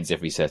against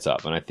every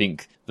setup. And I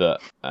think that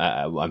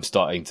I'm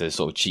starting to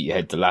sort of cheat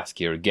ahead to last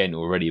year again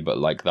already, but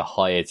like the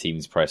higher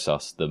teams press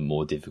us, the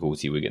more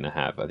difficulty we're going to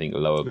have. I think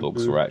lower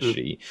blocks are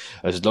actually,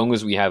 as long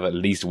as we have at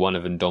least one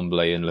of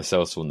Ndombele and Lo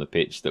Celso on the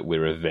pitch, that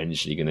we're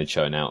eventually going to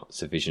churn out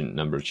sufficient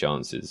number of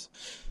chances.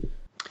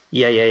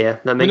 Yeah.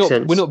 That makes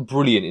sense. We're not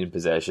brilliant in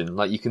possession.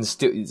 Like, you can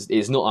still,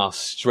 it's not our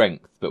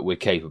strength, but we're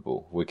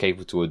capable. We're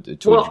capable to a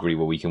degree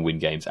where we can win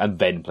games and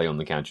then play on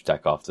the counter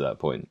attack after that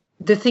point.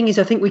 The thing is,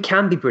 I think we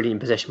can be brilliant in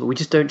possession, but we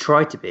just don't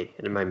try to be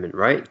at the moment,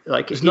 right?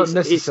 Like, it's not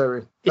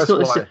necessary. It's not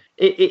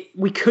necessary.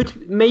 We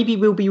could, maybe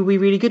we'll be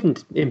really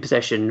good in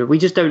possession. We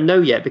just don't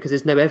know yet because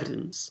there's no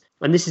evidence.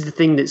 And this is the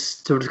thing that's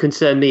sort of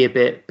concerned me a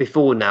bit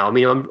before now. I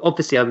mean,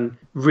 I'm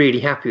really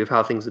happy with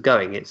how things are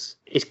going. It's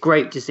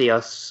great to see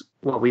us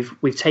well,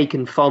 we've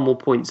taken far more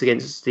points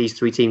against these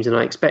three teams than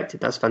I expected.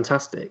 That's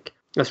fantastic.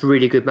 That's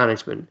really good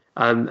management.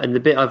 And the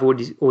bit I've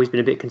always been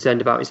a bit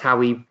concerned about is how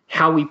we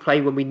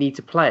play when we need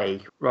to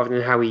play, rather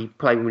than how we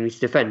play when we need to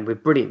defend. We're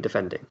brilliant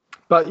defending.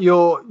 But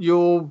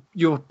you're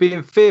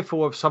being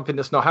fearful of something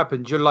that's not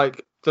happened. You're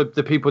like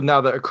the people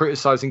now that are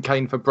criticising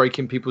Kane for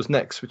breaking people's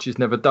necks, which he's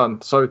never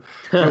done. So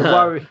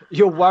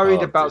you're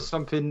worried about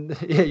something.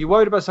 Yeah, you're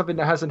worried about something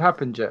that hasn't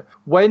happened yet.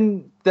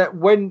 When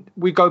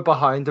we go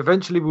behind,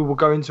 eventually we will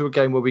go into a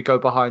game where we go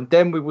behind.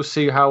 Then we will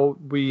see how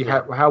we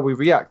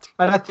react.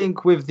 And I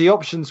think with the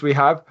options we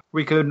have,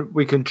 we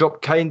can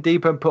drop Kane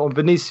deep and put on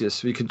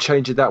Vinicius. We can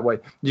change it that way.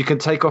 You can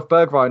take off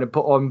Bergwijn and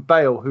put on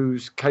Bale,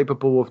 who's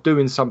capable of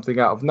doing something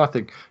out of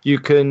nothing. You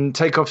can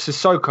take off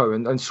Sissoko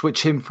and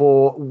switch him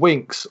for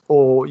Winks,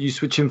 or you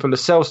switch him for Lo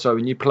Celso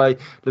and you play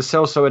Lo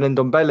Celso and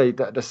Ndombele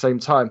at the same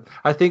time.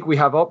 I think we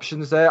have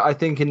options there. I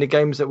think in the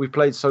games that we've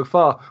played so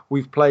far,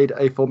 we've played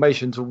a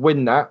formation to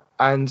win that.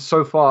 And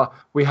so far,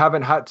 we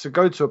haven't had to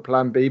go to a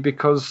plan B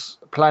because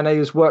plan A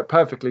has worked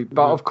perfectly.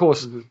 But of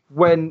course,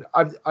 when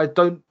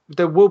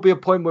there will be a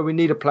point where we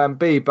need a plan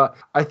B. But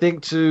I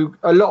think to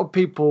a lot of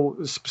people,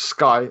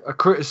 Sky are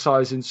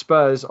criticising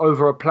Spurs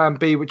over a plan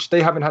B, which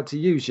they haven't had to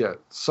use yet.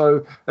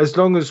 So as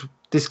long as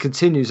this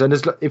continues, and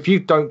if you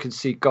don't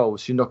concede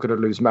goals, you're not going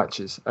to lose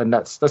matches. And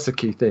that's a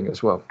key thing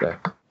as well there.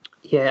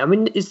 Yeah, I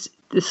mean,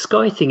 the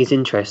Sky thing is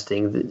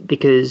interesting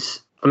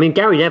because, I mean,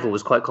 Gary Neville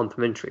was quite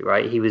complimentary,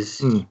 right? He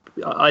was,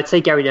 I'd say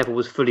Gary Neville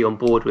was fully on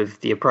board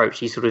with the approach.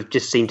 He sort of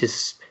just seemed to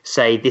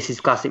say, this is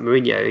classic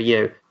Mourinho, you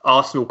know,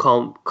 Arsenal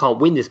can't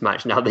win this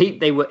match now.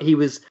 He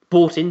was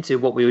bought into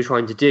what we were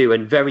trying to do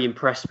and very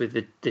impressed with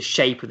the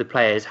shape of the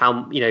players.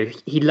 How, you know,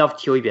 he loved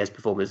Højbjerg's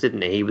performance,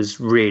 didn't he? He was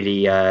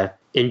really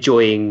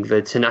enjoying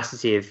the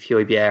tenacity of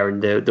Højbjerg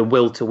and the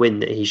will to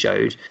win that he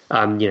showed.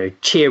 You know,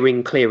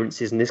 cheering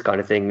clearances and this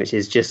kind of thing, which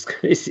is just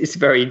it's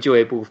very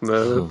enjoyable from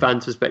a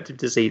fan's perspective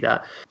to see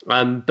that.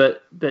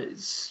 But Jamie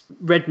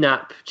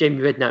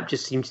Redknapp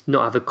just seems to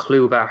not have a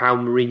clue about how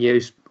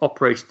Mourinho's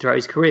operated throughout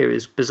his career. It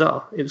was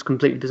bizarre. It was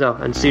completely bizarre.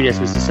 And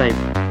Souness was the same.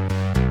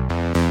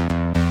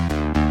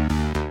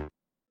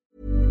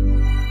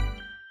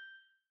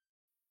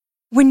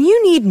 When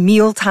you need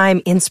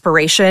mealtime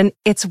inspiration,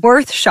 it's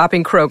worth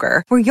shopping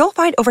Kroger, where you'll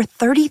find over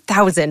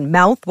 30,000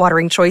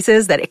 mouth-watering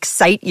choices that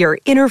excite your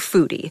inner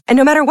foodie. And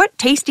no matter what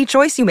tasty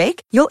choice you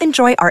make, you'll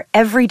enjoy our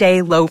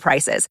everyday low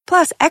prices,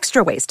 plus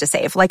extra ways to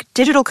save, like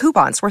digital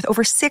coupons worth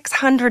over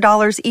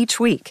 $600 each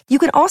week. You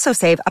can also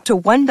save up to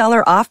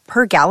 $1 off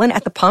per gallon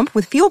at the pump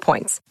with fuel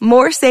points.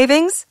 More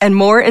savings and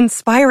more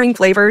inspiring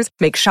flavors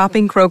make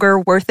shopping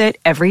Kroger worth it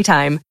every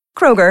time.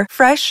 Kroger,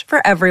 fresh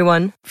for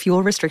everyone.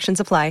 Fuel restrictions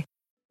apply.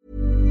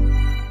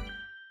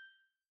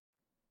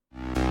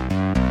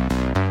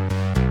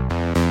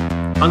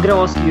 I'm going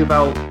to ask you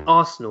about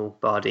Arsenal,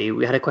 Bardi.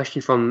 We had a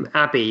question from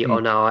Abby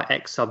on our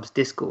X-Subs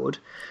Discord.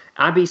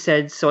 Abby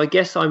said, so I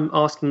guess I'm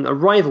asking a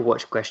rival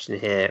watch question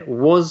here.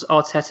 Was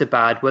Arteta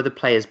bad? Were the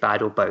players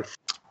bad, or both?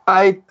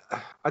 I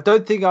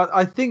don't think.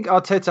 I think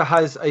Arteta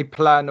has a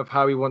plan of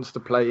how he wants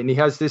to play, and he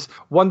has this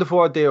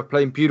wonderful idea of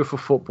playing beautiful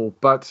football.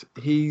 But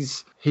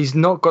he's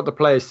not got the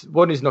players.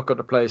 He's not got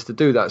the players to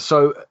do that.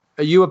 So,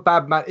 are you a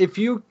bad man? If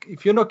you're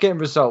not getting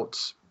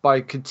results by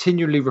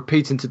continually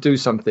repeating to do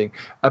something,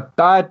 a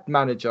bad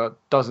manager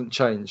doesn't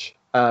change.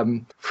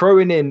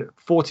 Throwing in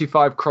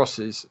 45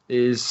 crosses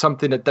is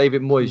something that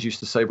David Moyes used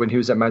to say when he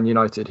was at Man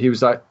United. He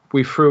was like,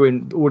 we threw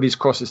in all these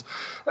crosses.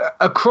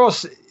 A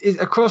cross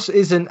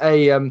isn't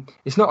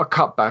it's not a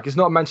cutback. It's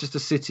not a Manchester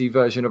City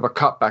version of a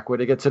cutback where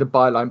they get to the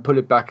byline, pull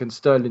it back, and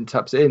Sterling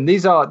taps it in.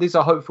 These are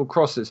hopeful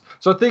crosses.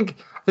 So I think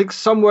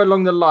somewhere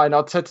along the line,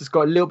 Arteta's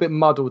got a little bit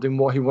muddled in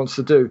what he wants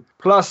to do.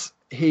 Plus,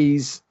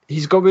 he's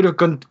got rid of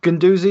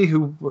Guendouzi,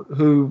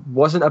 who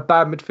wasn't a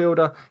bad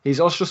midfielder. He's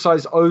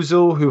ostracised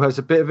Ozil, who has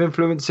a bit of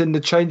influence in the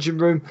changing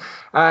room,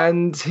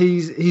 and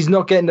he's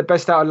not getting the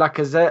best out of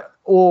Lacazette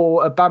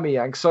or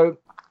Aubameyang. So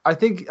I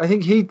think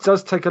he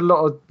does take a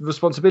lot of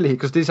responsibility,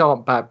 because these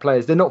aren't bad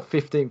players. They're not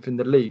 15th in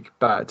the league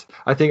bad.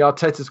 I think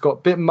Arteta's got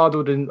a bit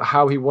muddled in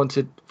how he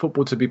wanted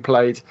football to be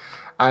played,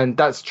 and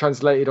that's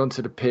translated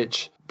onto the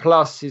pitch.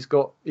 Plus,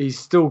 he's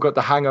still got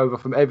the hangover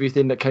from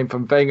everything that came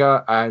from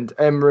Wenger and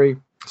Emery.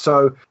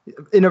 So,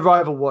 in a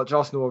rival watch,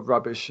 Arsenal are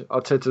rubbish.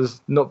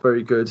 Arteta's not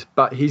very good,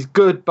 but he's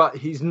good, but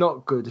he's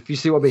not good. If you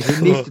see what I mean,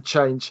 he needs to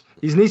change.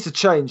 He needs to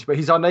change, but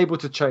he's unable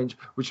to change,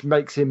 which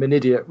makes him an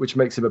idiot, which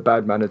makes him a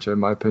bad manager, in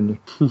my opinion.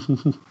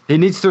 He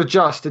needs to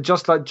adjust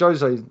like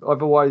Jose.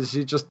 Otherwise,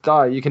 you just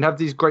die. You can have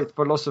these great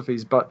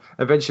philosophies, but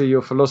eventually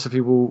your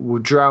philosophy will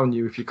drown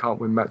you if you can't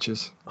win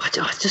matches. I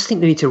just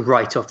think they need to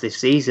write off this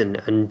season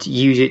and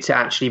use it to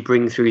actually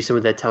bring through some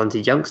of their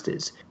talented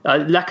youngsters.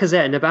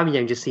 Lacazette and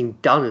Aubameyang just seem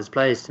done as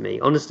players players to me.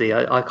 Honestly,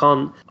 I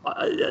can't.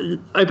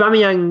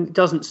 Aubameyang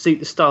doesn't suit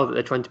the style that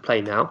they're trying to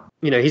play now.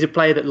 He's a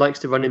player that likes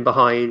to run in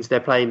behind. They're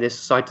playing this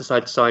side to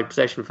side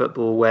possession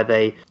football where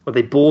they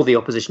bore the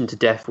opposition to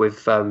death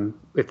with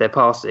their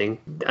passing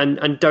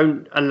and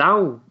don't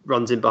allow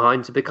runs in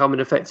behind to become an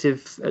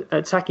effective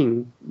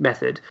attacking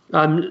method.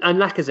 And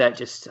Lacazette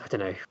just, I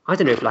don't know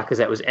if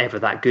Lacazette was ever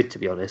that good, to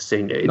be honest. So,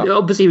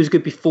 obviously he was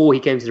good before he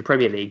came to the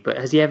Premier League, but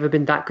has he ever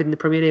been that good in the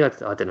Premier League?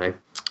 I don't know.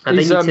 And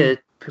they need to.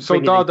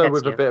 Soldado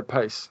with a bit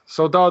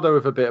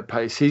of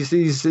pace. He's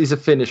a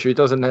finisher. He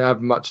doesn't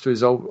have much to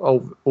his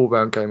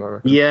all-round game, I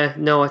reckon. Yeah,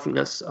 no, I think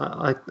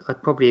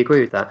I'd probably agree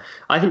with that.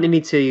 I think they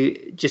need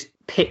to just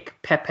pick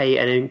Pepe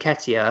and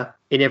Nketiah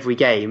in every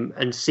game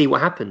and see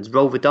what happens.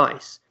 Roll the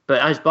dice.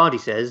 But as Bardi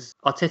says,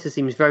 Arteta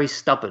seems very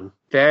stubborn.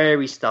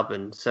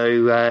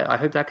 So I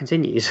hope that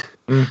continues.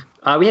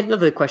 We had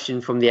another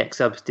question from the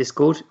X-Subs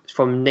Discord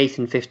from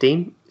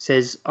Nathan15. It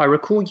says, I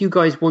recall you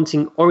guys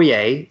wanting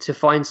Aurier to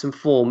find some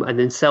form and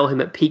then sell him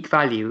at peak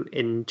value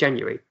in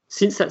January.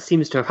 Since that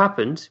seems to have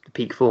happened, the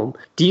peak form,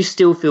 do you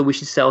still feel we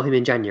should sell him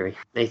in January?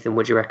 Nathan,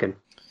 what do you reckon?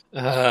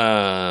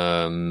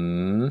 I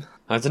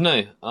don't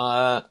know.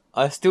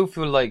 I still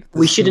feel like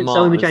we shouldn't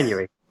sell him in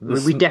January.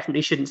 We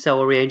definitely shouldn't sell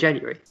Aurier in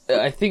January.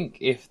 I think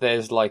if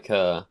there's like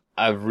a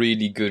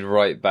really good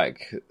right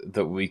back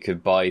that we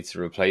could buy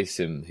to replace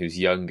him, who's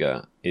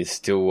younger, is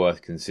still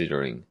worth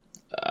considering.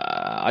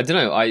 I don't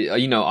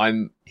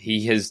know.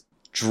 He has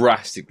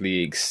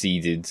drastically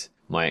exceeded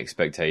my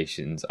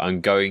expectations.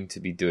 I'm going to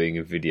be doing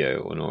a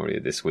video on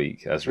Aurier this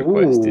week as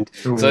requested.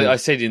 Ooh. So I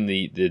said in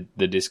the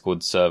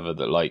Discord server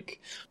that like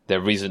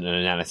there isn't an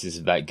analysis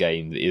of that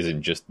game that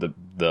isn't just the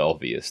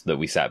obvious, that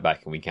we sat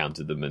back and we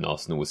counted them and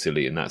Arsenal was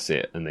silly and that's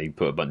it, and they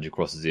put a bunch of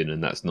crosses in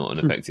and that's not an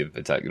effective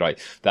attack. Right?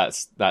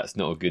 That's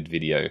not a good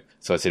video.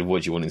 So I said,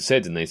 what do you want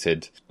instead? And they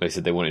said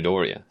they wanted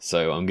Aurier.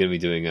 So I'm going to be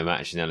doing a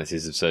match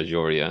analysis of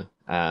Sergio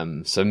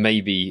Aurier. So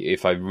maybe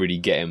if I really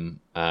get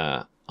him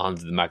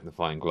under the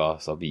magnifying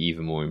glass, I'll be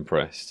even more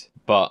impressed.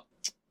 But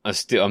I'm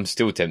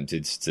still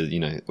tempted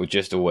to,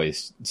 just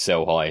always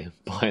sell high,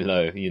 buy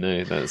low.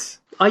 That's.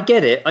 I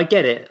get it.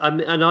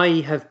 And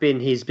I have been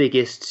his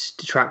biggest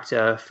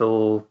detractor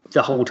for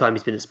the whole time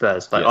he's been at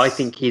Spurs. Yes. I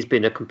think he's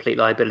been a complete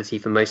liability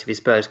for most of his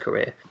Spurs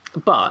career.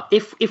 But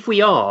if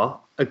we are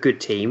a good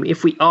team,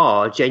 if we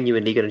are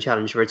genuinely going to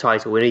challenge for a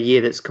title in a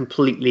year that's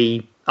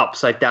completely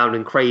upside down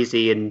and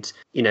crazy, and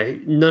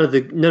none of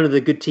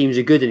the good teams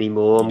are good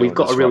anymore, and we've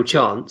got a real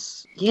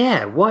chance.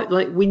 Yeah,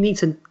 we need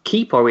to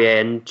keep Aurier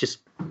and just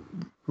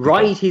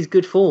ride his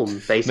good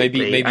form,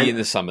 basically. Maybe in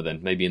the summer then.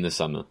 Maybe in the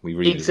summer. We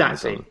read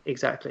exactly.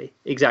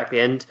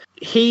 And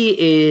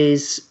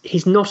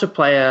he's not a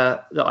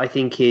player that I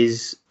think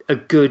is a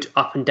good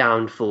up and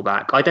down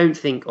fullback. I don't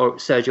think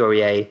Sergio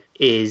Aurier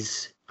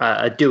is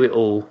a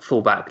do-it-all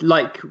fullback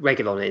like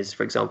Reguilon is,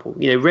 for example.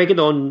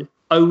 Reguilon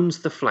owns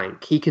the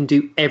flank. He can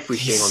do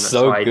everything on that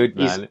side. He's so good,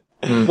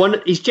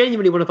 man. He's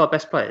genuinely one of our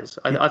best players.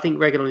 I think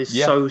Reguilon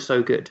is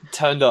so good.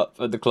 Turned up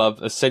at the club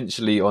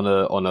essentially on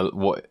a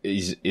what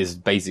is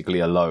basically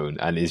a loan,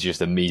 and is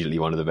just immediately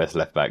one of the best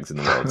left backs in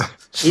the world.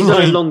 He's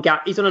on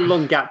a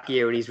long gap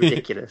year, and he's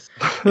ridiculous.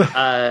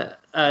 Sergio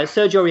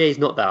Aurier is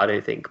not that, I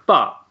don't think,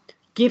 but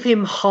give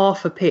him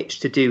half a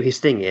pitch to do his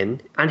thing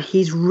in, and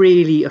he's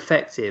really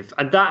effective.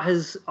 And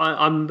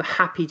I'm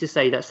happy to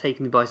say that's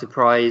taken me by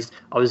surprise.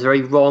 I was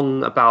very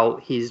wrong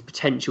about his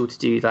potential to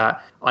do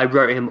that. I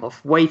wrote him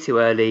off way too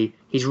early.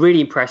 He's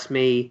really impressed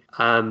me.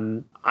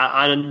 And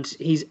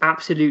he's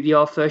absolutely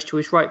our first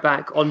choice right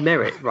back on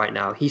merit right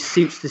now. He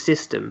suits the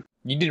system.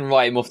 You didn't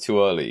write him off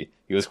too early.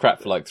 He was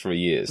crap for like 3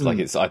 years.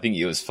 I think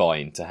it was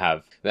fine to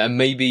have. And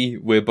maybe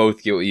we're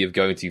both guilty of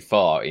going too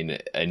far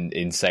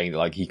in saying that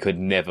like he could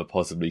never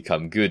possibly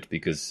come good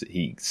because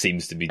he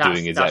seems to be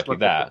doing exactly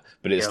that.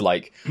 But it's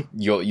like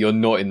you're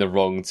not in the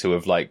wrong to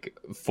have like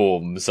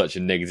formed such a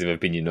negative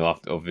opinion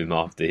of him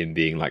after him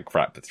being like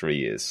crap for 3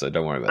 years. So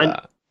don't worry about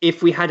that.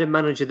 If we had a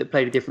manager that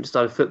played a different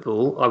style of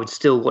football, I would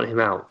still want him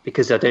out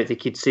because I don't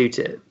think he'd suit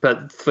it.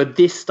 But for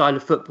this style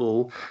of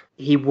football,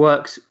 he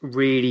works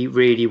really,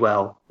 really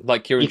well.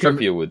 Like Kieran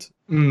Trippier would.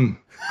 No,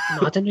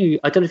 I don't know.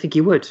 I don't think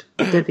he would.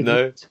 I don't think he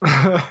would.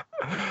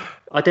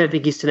 I don't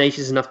think he's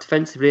tenacious enough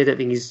defensively. I don't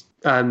think he's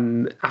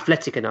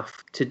athletic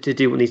enough to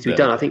do what needs to be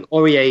done. I think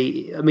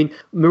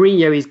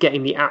Mourinho is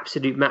getting the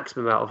absolute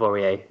maximum out of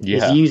Aurier.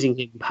 Yeah. He's using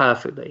him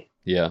perfectly.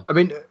 Yeah. I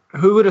mean,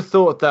 who would have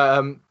thought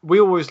that we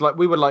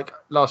were like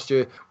last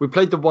year, we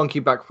played the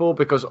wonky back four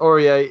because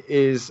Aurier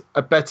is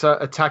a better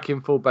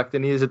attacking fullback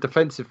than he is a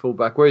defensive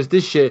fullback. Whereas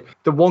this year,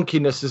 the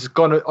wonkiness has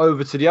gone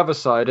over to the other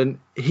side and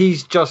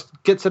he's just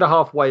get to the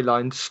halfway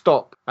line,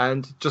 stop,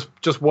 and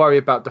just worry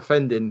about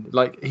defending.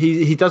 Like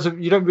he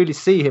doesn't, you don't really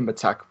see him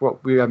attack. Well,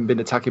 we haven't been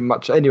attacking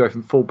much anyway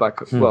from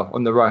fullback,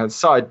 on the right hand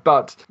side.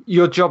 But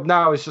your job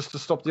now is just to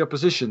stop the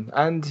opposition,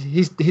 and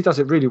he does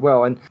it really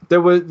well. And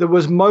there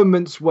was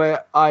moments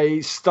where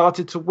I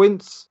started to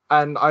wince,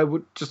 and I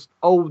would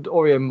old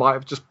Aurier might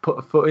have just put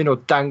a foot in or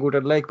dangled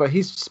a leg, but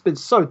he's been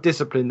so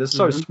disciplined and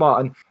so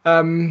smart.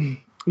 And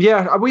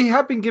Yeah, we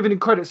have been giving him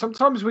credit.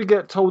 Sometimes we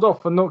get told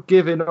off for not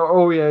giving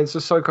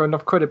Sissoko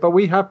enough credit, but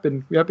we have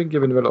been giving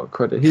him a lot of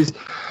credit.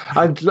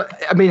 And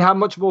I mean, how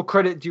much more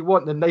credit do you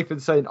want than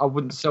Nathan saying, "I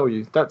wouldn't sell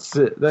you"? That's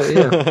it.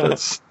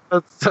 That's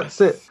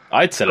it.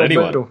 I'd sell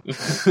anyone.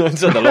 I'd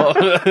sell a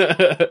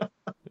lot.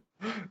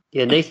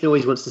 Yeah, Nathan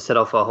always wants to set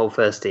off our whole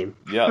first team.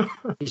 Yeah,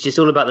 he's just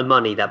all about the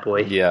money. That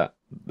boy. Yeah,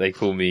 they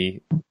call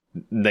me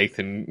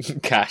Nathan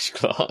Cash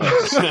Clark.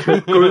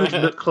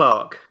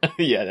 Clark.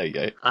 Yeah, there you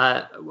go.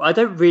 I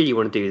don't really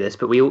want to do this,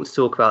 but we ought to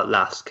talk about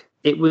Lask.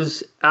 It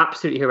was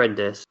absolutely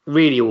horrendous,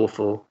 really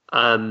awful.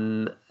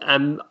 So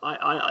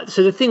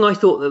the thing I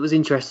thought that was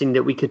interesting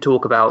that we could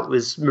talk about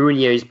was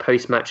Mourinho's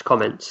post-match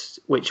comments,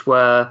 which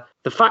were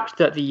the fact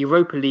that the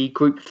Europa League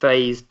group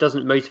phase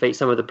doesn't motivate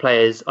some of the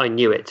players. I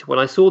knew it. When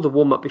I saw the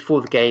warm-up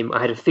before the game, I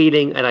had a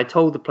feeling, and I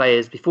told the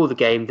players before the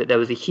game that there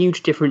was a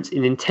huge difference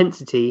in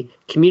intensity,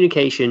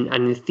 communication,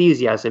 and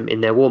enthusiasm in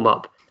their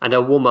warm-up, and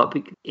our warm-up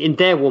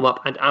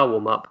and our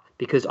warm-up,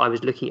 because I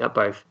was looking at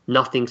both.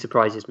 Nothing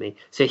surprises me.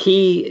 So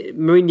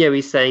Mourinho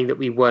is saying that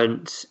we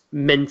weren't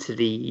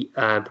mentally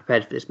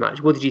prepared for this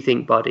match. What did you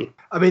think, Buddy?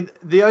 I mean,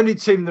 the only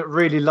team that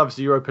really loves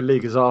the Europa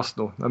League is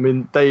Arsenal. I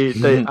mean, they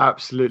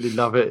absolutely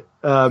love it.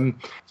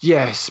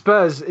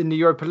 Spurs in the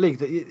Europa League.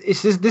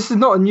 This is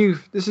not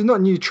a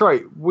new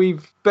trait.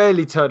 We've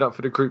barely turned up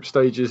for the group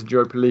stages in the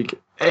Europa League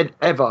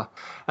ever.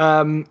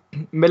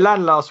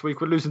 Milan last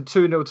week were losing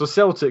 2-0 to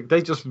Celtic.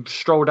 They just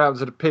strolled out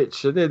to the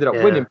pitch and they ended up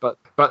winning.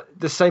 But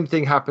the same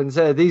thing happens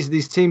there.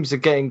 These teams are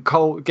getting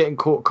caught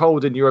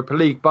cold in Europa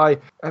League by,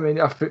 I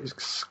mean, I think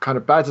it's kind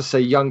of bad to say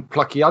young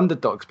plucky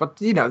underdogs, but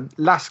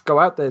Lask go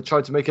out there,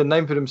 try to make a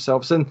name for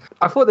themselves, and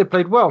I thought they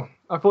played well.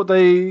 I thought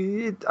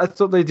they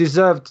probably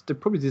deserved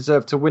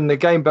to win the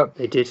game, but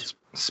they did.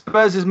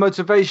 Spurs'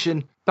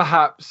 motivation,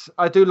 perhaps.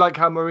 I do like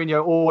how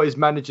Mourinho always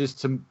manages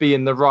to be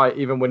in the right,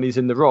 even when he's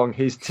in the wrong.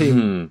 His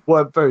team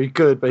weren't very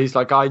good, but he's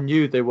like, I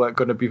knew they weren't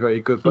going to be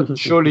very good. But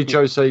surely,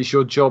 Jose, it's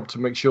your job to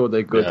make sure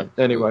they're good.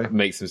 Yeah. Anyway,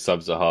 make some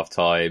subs at half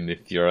time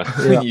if you're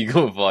you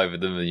got 5 of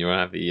them and you're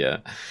happy. Yeah,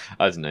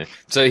 I don't know.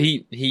 So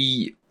he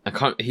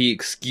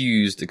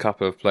excused a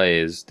couple of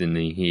players, didn't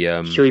he?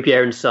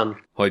 Højbjerg and Son.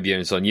 Højbjerg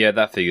and Son. Yeah,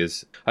 that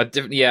figures.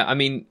 I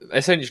mean,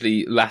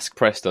 essentially, Lask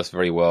pressed us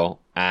very well,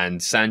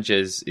 and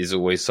Sanchez is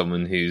always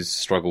someone who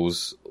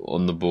struggles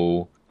on the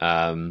ball.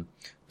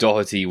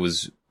 Doherty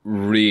was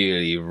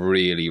really,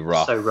 really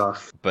rough. So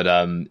rough. But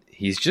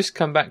he's just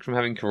come back from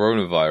having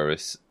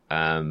coronavirus,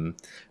 and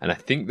I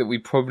think that we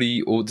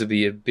probably ought to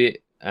be a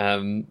bit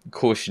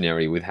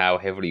cautionary with how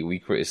heavily we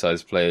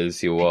criticise players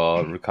who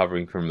are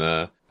recovering from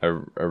a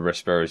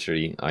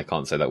respiratory, I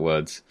can't say that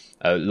words,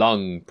 a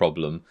lung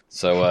problem.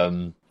 So,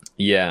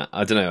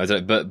 I don't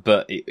know,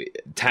 but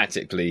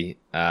tactically,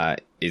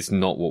 it's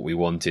not what we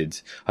wanted.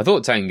 I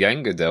thought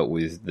Tanganga dealt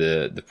with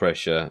the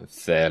pressure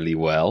fairly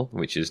well,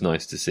 which is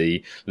nice to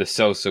see. Lo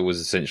Celso was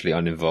essentially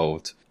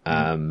uninvolved.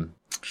 I don't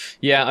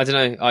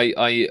know.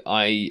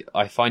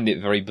 I find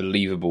it very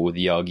believable with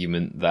the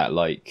argument that,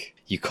 like,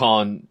 you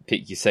can't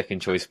pick your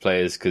second choice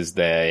players because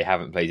they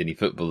haven't played any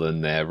football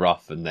and they're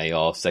rough and they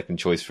are second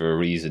choice for a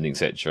reason,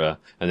 etc.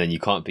 And then you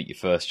can't pick your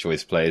first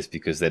choice players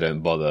because they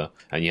don't bother,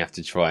 and you have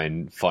to try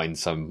and find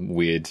some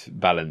weird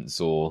balance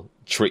or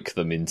trick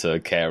them into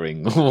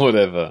caring or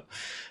whatever.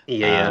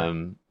 Yeah.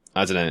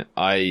 I don't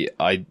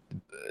know.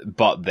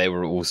 But they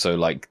were also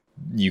like,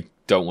 you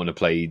don't want to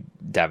play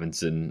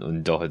Davinson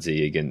and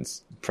Doherty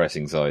against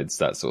pressing sides,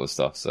 that sort of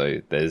stuff. So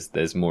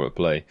there's more at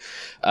play.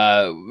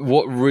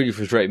 What really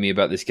frustrated me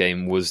about this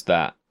game was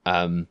that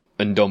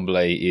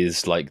Ndombele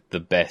is like the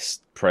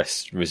best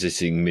press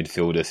resisting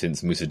midfielder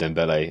since Moussa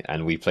Dembele,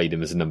 and we played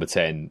him as a number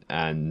 10.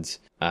 And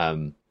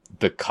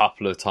the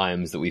couple of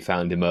times that we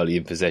found him early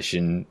in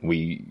possession,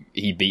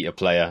 he beat a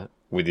player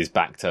with his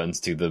back turned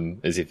to them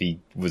as if he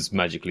was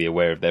magically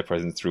aware of their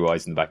presence through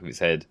eyes in the back of his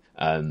head.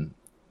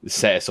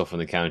 Set us off on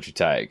the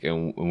counter-attack,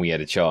 and we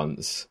had a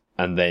chance.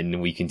 And then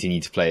we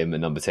continued to play him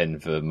at number 10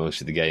 for most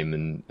of the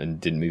game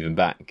and didn't move him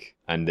back.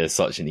 And there's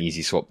such an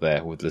easy swap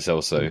there with Lo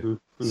Celso.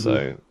 Mm-hmm.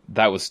 So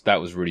that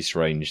was really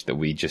strange that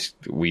we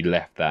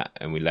left that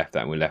and we left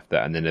that and we left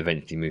that and then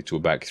eventually moved to a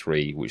back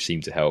 3, which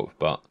seemed to help.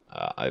 But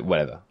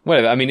whatever.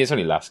 I mean, it's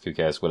only Lask. Who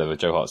cares? Whatever.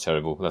 Joe Hart's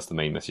terrible. That's the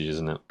main message,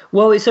 isn't it?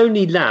 Well, it's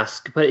only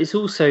Lask, but it's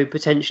also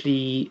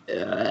potentially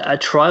a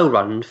trial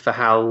run for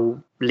how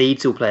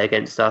Leeds will play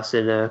against us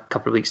in a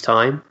couple of weeks'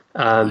 time.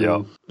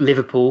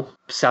 Liverpool,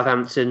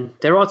 Southampton.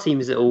 There are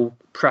teams that will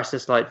press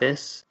us like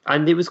this,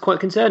 and it was quite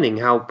concerning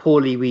how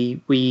poorly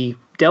we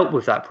dealt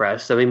with that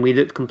press. I mean, we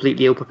looked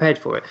completely ill-prepared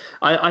for it.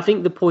 I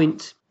think the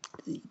point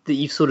that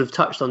you've sort of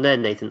touched on there,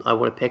 Nathan, I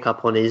want to pick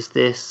up on is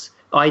this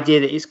idea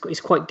that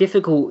it's quite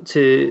difficult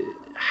to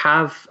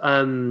have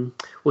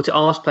or to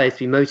ask players to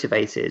be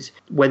motivated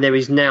when there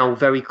is now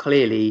very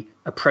clearly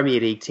a Premier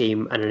League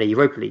team and a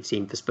Europa League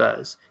team for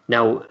Spurs.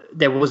 Now,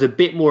 there was a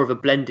bit more of a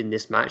blend in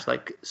this match,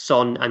 like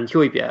Son and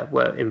Højbjerg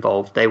were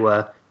involved.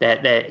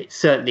 They're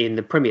certainly in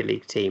the Premier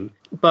League team.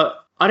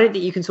 But I don't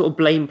think you can sort of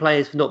blame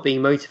players for not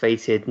being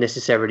motivated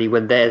necessarily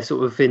when they're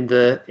sort of in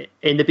the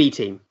B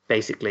team,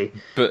 basically.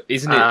 But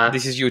isn't it?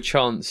 This is your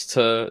chance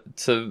to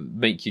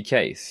make your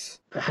case.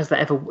 But has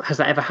that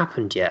ever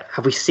happened yet?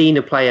 Have we seen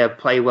a player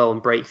play well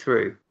and break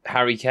through?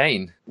 Harry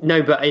Kane.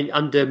 No, but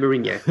under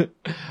Mourinho.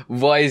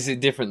 Why is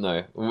it different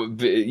though?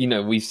 You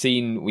know, we've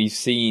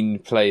seen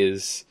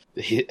players.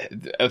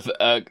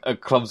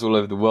 Clubs all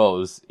over the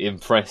world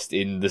impressed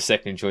in the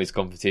second choice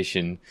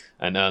competition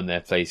and earn their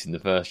place in the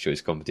first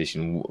choice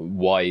competition.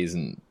 Why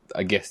isn't?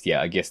 I guess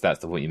that's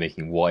the point you're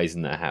making. Why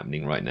isn't that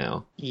happening right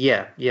now?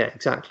 Yeah,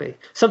 exactly.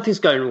 Something's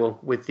going wrong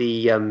with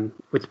the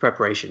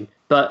preparation,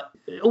 but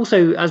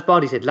also, as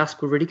Bardi said,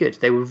 LASK were really good.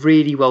 They were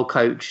really well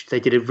coached. They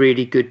did a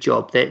really good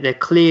job. They're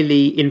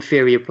clearly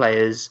inferior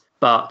players,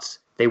 but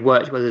they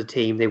worked well as a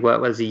team. They worked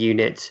well as a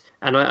unit,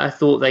 and I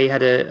thought they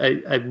had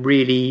a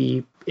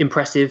really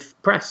impressive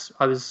press.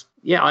 I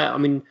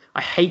mean,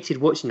 I hated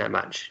watching that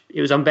match.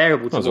 It was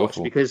unbearable to watch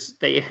awful. Because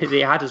they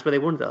had us where they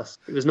wanted us.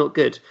 It was not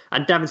good.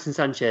 And Davinson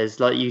Sanchez,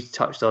 like you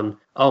touched on,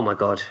 oh my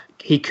God,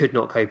 he could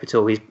not cope at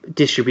all. His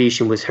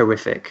distribution was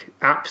horrific,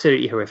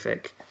 absolutely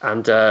horrific.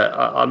 And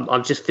I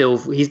just feel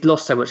he's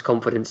lost so much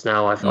confidence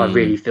now. I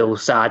really feel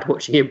sad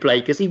watching him play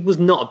because he was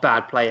not a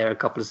bad player a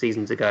couple of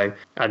seasons ago,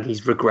 and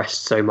he's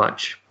regressed so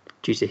much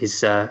due to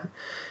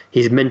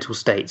his mental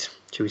state,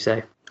 shall we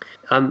say.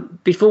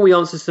 Before we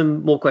answer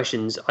some more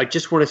questions, I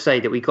just want to say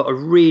that we got a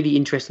really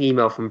interesting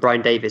email from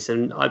Brian Davis,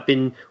 and I've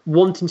been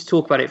wanting to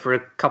talk about it for a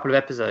couple of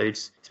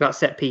episodes. It's about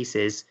set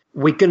pieces.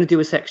 We're going to do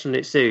a section on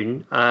it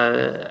soon,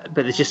 but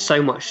there's just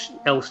so much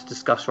else to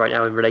discuss right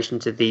now in relation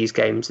to these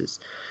games. There's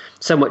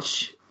so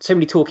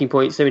many talking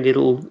points, so many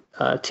little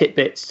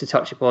tidbits to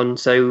touch upon.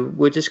 So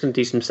we're just going to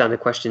do some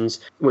standard questions,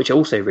 which are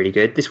also really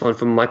good. This one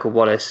from Michael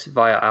Wallace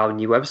via our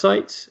new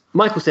website.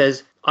 Michael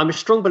says, I'm a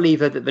strong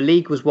believer that the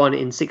league was won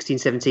in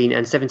 16-17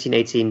 and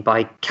 17-18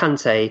 by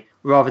Kante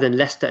rather than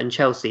Leicester and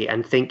Chelsea,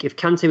 and think if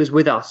Kante was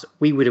with us,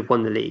 we would have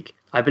won the league.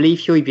 I believe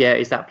Højbjerg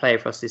is that player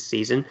for us this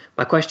season.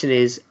 My question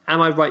is,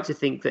 am I right to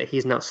think that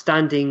he's an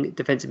outstanding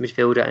defensive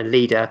midfielder and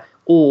leader,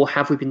 or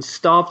have we been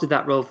starved of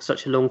that role for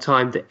such a long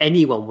time that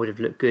anyone would have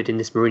looked good in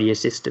this Mourinho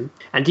system?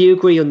 And do you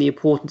agree on the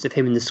importance of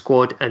him in the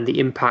squad and the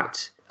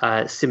impact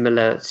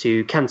similar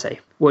to Kante?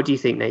 What do you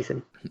think,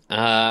 Nathan?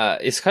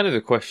 It's kind of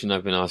a question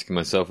I've been asking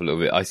myself a little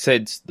bit. I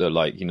said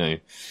that,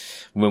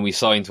 when we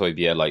signed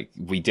Højbjerg,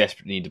 we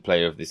desperately need a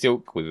player of this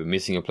ilk. We've been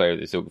missing a player of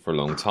this ilk for a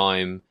long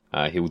time.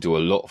 He'll do a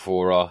lot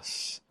for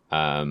us.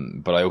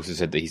 But I also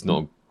said that he's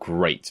not a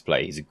great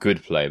player. He's a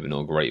good player, but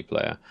not a great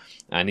player.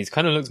 And he's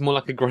kind of looks more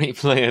like a great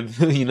player,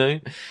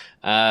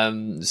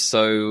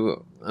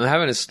 So I'm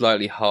having a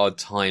slightly hard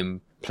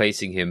time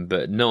placing him,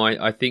 but no,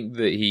 I think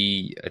that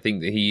he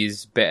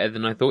is better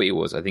than I thought he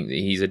was. I think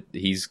that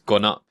he's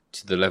gone up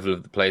to the level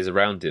of the players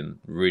around him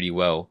really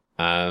well.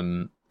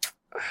 Kante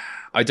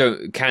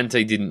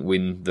didn't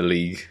win the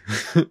league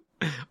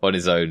on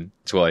his own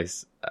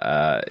twice,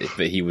 but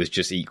he was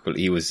just equal.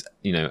 He was,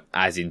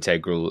 as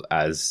integral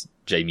as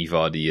Jamie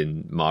Vardy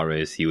and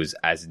Mahrez. He was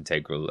as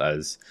integral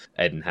as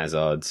Eden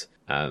Hazard,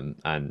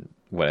 and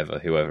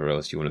whoever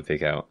else you want to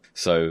pick out.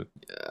 So,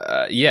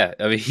 I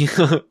mean, he's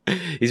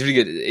really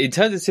good. In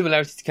terms of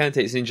similarity to Kante,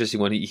 it's an interesting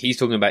one. He's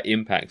talking about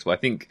impact, but I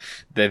think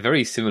they're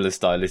very similar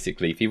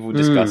stylistically. People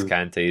discuss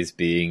Kante as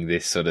being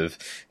this sort of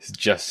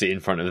just sit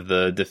in front of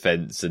the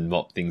defence and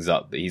mop things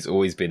up, but he's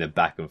always been a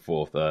back and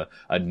forth, a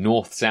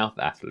north-south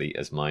athlete,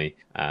 as my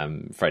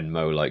friend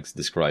Mo likes to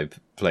describe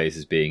players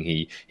as being.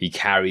 He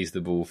carries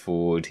the ball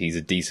forward, he's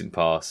a decent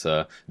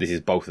passer. This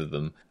is both of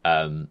them.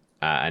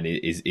 And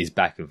it is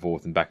back and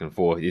forth and back and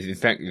forth. In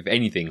fact, if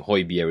anything,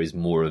 Højbjerg is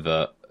more of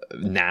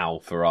now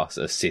for us,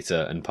 a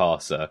sitter and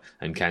passer,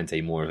 and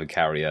Kante more of a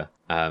carrier.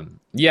 I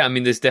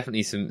mean, there's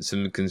definitely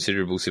some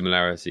considerable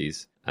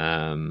similarities.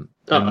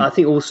 I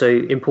think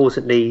also,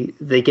 importantly,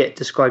 they get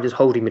described as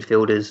holding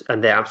midfielders,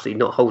 and they're absolutely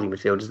not holding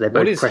midfielders. They're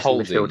both pressing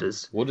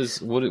midfielders.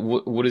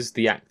 What is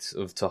the act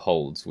of to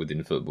hold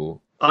within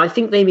football? I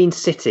think they mean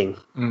sitting.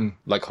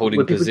 Like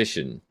holding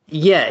position.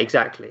 Yeah,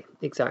 exactly.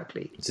 It's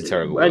a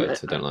terrible word,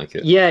 so I don't like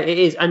it. Yeah, it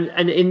is. And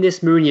in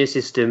this Mourinho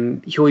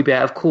system,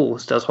 Højbjerg, of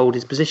course, does hold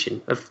his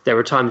position. There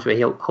are times where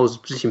he holds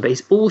his position, but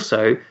he's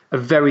also a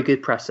very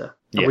good presser.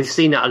 And we've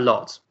seen that a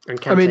lot. And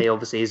Kante,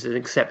 obviously, is an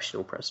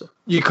exceptional presser.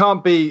 You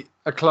can't be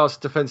a class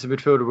defensive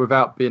midfielder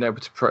without being able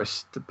to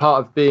press. The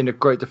part of being a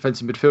great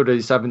defensive midfielder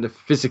is having the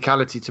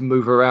physicality to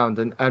move around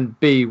and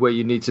be where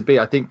you need to be.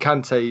 I think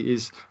Kante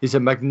is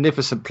a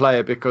magnificent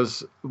player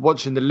because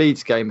watching the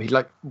Leeds game,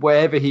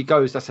 wherever he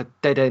goes, that's a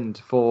dead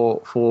end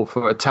for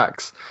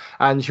attacks.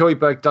 And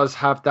Højbjerg does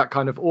have that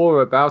kind of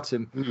aura about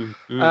him.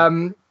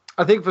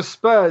 I think for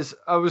Spurs,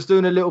 I was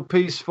doing a little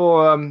piece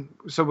for. I'm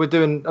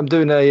doing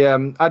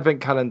a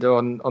advent calendar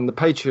on the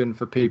Patreon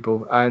for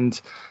people,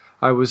 and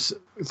I was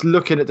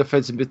looking at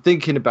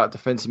thinking about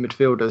defensive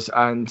midfielders,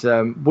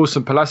 and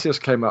Wilson Palacios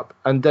came up,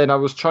 and then I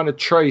was trying to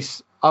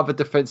trace other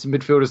defensive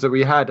midfielders that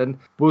we had, and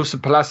Wilson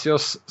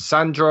Palacios,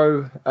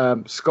 Sandro,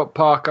 Scott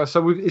Parker.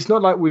 So it's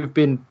not like we've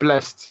been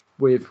blessed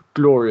with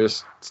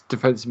glorious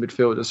defensive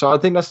midfielders. So I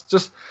think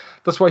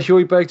that's why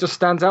Højbjerg just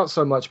stands out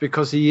so much,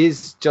 because he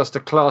is just a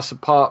class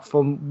apart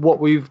from what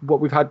we've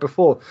had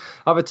before.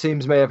 Other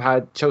teams may have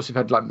had, Chelsea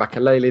have had like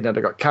Makelele, now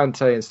they've got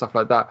Kante and stuff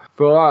like that.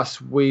 For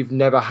us, we've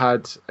never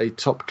had a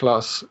top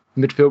class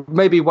midfield.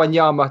 Maybe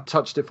Wanyama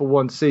touched it for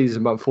one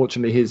season, but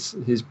unfortunately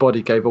his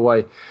body gave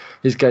way.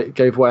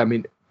 I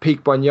mean,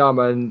 peak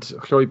Wanyama and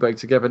Højbjerg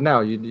together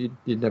now, you'd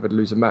never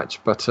lose a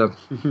match. But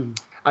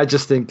I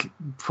just think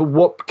for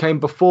what came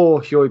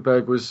before,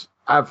 Højbjerg was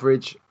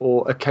average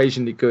or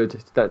occasionally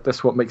good.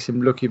 That's what makes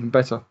him look even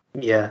better.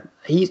 Yeah,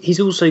 he's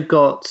also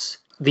got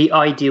the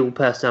ideal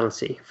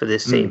personality for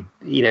this team.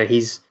 You know,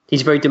 he's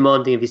very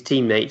demanding of his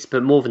teammates,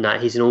 but more than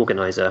that, he's an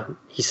organizer.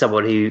 He's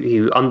someone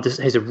who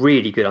has a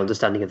really good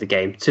understanding of the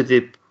game, to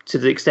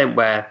the extent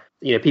where,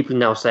 you know, people are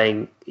now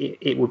saying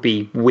it would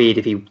be weird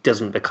if he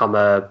doesn't become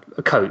a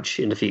coach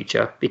in the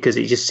future, because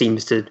he just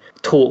seems to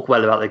talk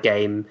well about the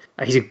game.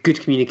 He's a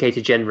good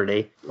communicator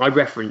generally. I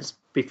referenced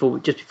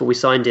just before we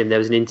signed him, there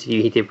was an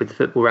interview he did with the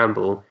Football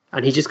Ramble,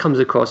 and he just comes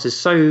across as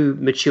so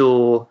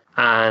mature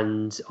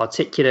and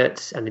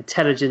articulate and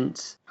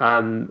intelligent.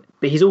 But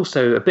he's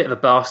also a bit of a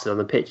bastard on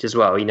the pitch as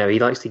well. You know, he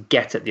likes to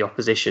get at the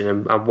opposition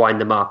and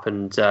wind them up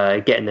and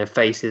get in their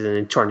faces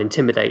and try and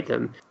intimidate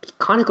them. He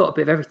kind of got a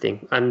bit of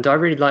everything, and I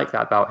really like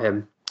that about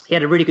him. He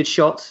had a really good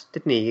shot,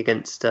 didn't he,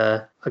 against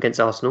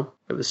Arsenal?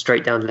 It was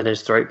straight down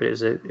Leonard's throat, but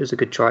it was a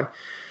good try.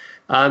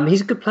 He's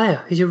a good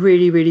player. He's a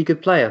really, really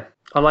good player.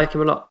 I like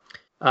him a lot.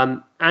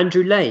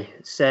 Andrew Lay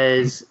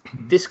says,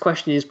 this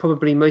question is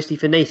probably mostly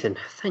for Nathan.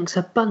 Thanks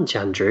a bunch,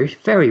 Andrew.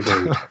 Very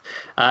rude.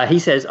 He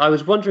says, I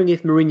was wondering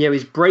if Mourinho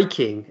is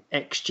breaking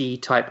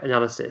XG type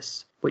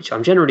analysis, which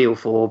I'm generally all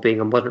for, being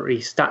a moderately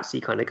statsy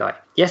kind of guy.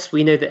 Yes,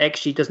 we know that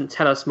XG doesn't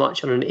tell us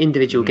much on an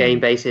individual game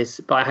basis,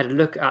 but I had a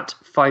look at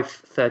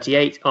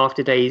 538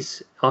 after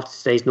today's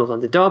North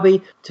London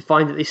derby to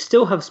find that they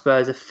still have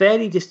Spurs a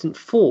fairly distant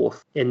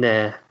fourth in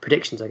their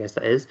predictions, I guess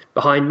that is,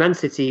 behind Man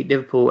City,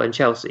 Liverpool and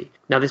Chelsea.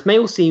 Now, this may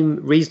all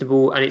seem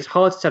reasonable, and it's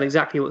hard to tell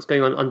exactly what's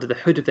going on under the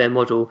hood of their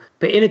model,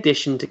 but in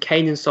addition to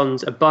Kane and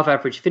Son's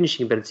above-average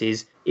finishing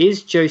abilities,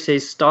 is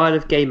Jose's style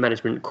of game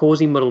management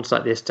causing models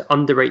like this to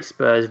underrate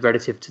Spurs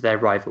relative to their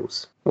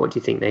rivals? What do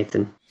you think,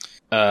 Nathan?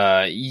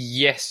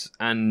 Yes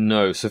and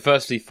no. So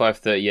firstly,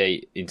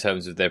 538, in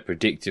terms of their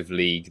predictive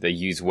league, they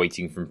use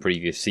weighting from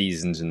previous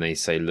seasons, and they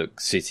say,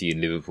 look, City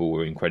and Liverpool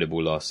were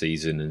incredible last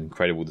season and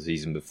incredible the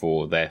season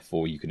before,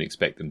 therefore you can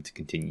expect them to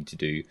continue to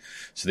do.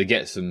 So they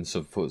get some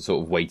sort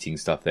of weighting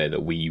stuff there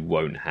that we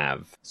won't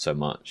have so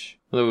much.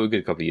 Although we were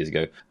good a couple of years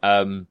ago.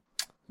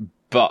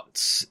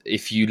 But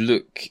if you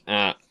look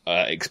at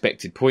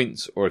expected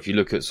points, or if you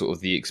look at sort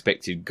of the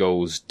expected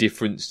goals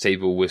difference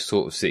table, we're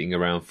sort of sitting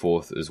around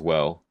fourth as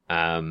well.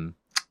 So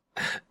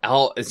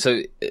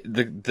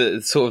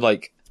the sort of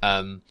like,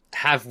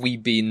 have we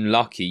been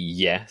lucky?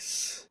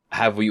 Yes.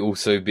 Have we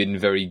also been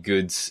very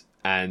good?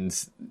 And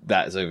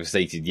that's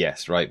overstated.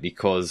 Yes, right?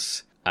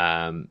 Because,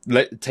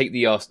 take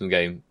the Arsenal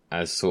game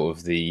as sort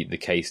of the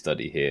case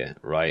study here,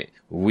 right?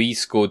 We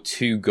scored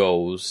 2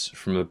 goals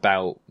from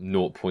about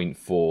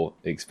 0.4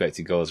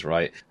 expected goals,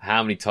 right?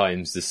 How many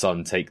times does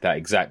Son take that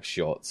exact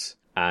shot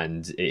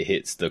and it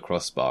hits the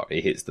crossbar,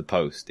 it hits the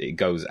post, it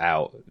goes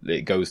out,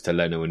 it goes to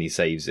Leno and he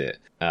saves it?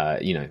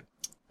 The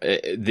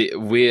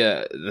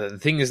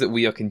thing is that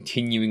we are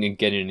continuing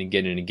again and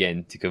again and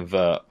again to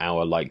convert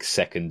our like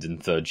second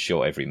and third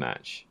shot every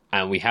match.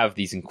 And we have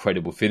these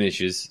incredible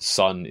finishes.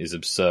 Son is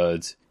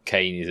absurd.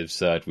 Kane is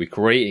absurd. We're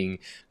creating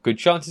good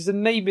chances,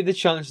 and maybe the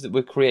chances that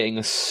we're creating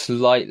are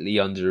slightly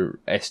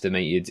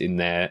underestimated in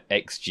their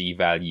XG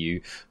value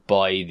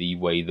by the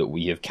way that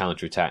we have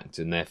counterattacked,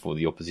 and therefore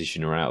the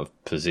opposition are out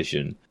of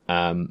position.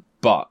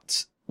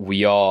 But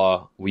we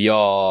are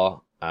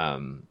at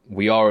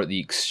the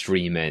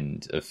extreme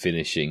end of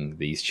finishing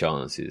these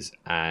chances,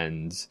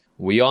 and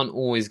we aren't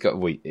always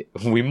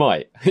we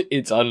might.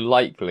 It's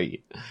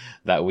unlikely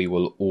that we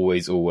will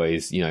always,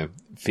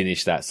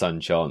 finish that Son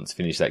chance,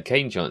 finish that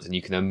Kane chance. And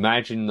you can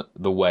imagine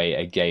the way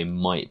a game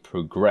might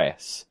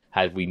progress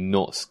had we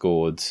not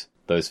scored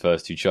those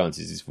first 2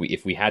 chances.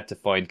 If we had to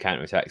find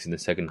counterattacks in the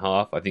second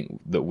half, I think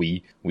that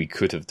we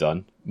could have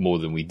done more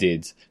than we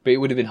did. But it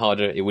would have been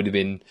harder. It would have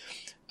been...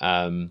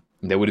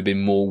 there would have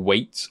been more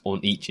weight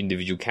on each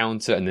individual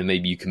counter, and then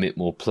maybe you commit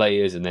more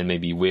players, and then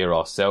maybe we're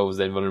ourselves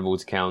then vulnerable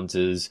to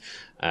counters.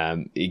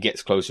 It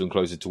gets closer and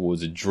closer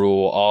towards a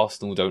draw.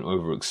 Arsenal don't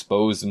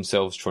overexpose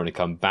themselves trying to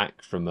come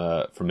back from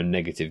a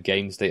negative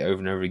game state over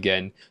and over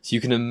again. So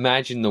you can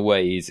imagine the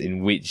ways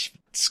in which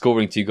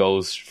scoring 2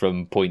 goals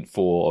from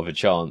 0.4 of a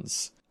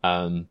chance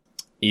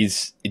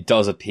it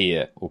does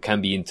appear or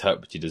can be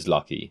interpreted as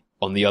lucky.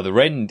 On the other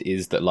end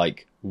is that,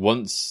 like,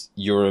 once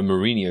you're a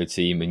Mourinho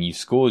team and you've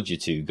scored your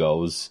 2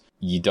 goals,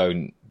 you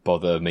don't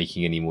bother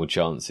making any more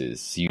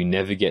chances. So you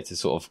never get to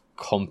sort of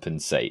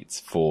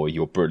compensate for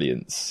your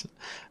brilliance.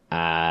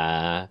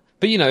 But,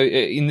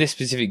 in this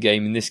specific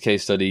game, in this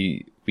case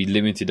study, we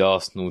limited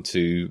Arsenal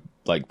to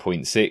like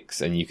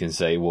 0.6, and you can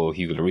say, well,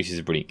 Hugo Lloris is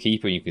a brilliant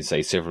keeper. You can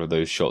say several of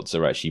those shots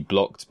are actually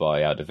blocked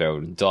by Alderweireld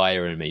and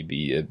Dyer, and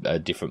maybe a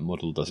different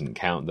model doesn't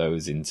count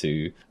those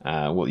into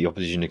what the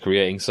opposition are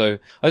creating. So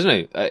I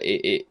don't know.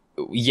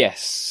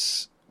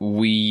 Yes,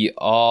 we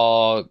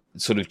are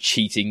sort of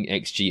cheating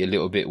XG a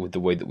little bit with the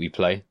way that we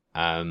play.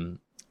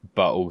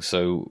 But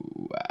also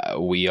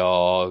we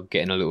are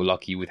getting a little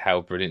lucky with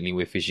how brilliantly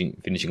we're finishing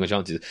our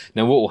chances.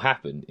 Now, what will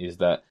happen is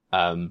that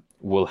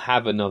we'll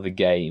have another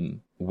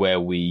game where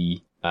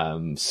we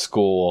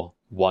score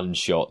one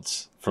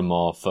shot from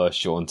our first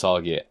shot on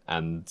target,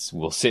 and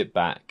we'll sit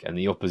back, and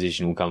the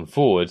opposition will come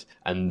forward,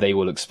 and they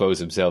will expose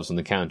themselves on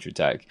the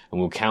counter-attack, and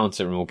we'll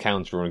counter, and we'll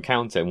counter, and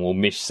counter, and we'll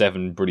miss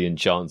 7 brilliant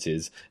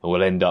chances, and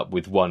we'll end up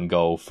with 1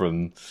 goal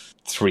from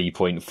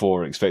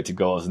 3.4 expected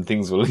goals, and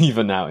things will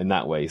even out in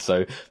that way.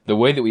 So the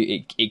way that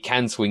it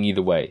can swing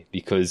either way,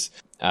 because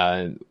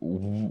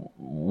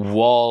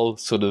while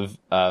sort of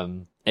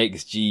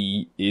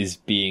XG is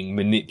being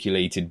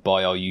manipulated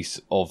by our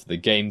use of the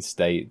game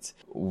state,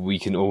 we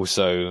can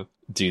also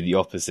do the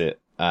opposite.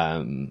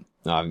 I've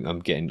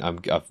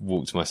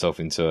walked myself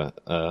into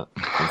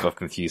I've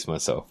confused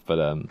myself,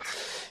 but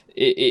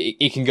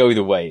it can go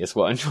either way. Is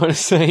what I'm trying to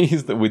say,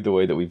 is that with the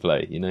way that we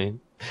play, you know,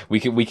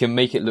 we can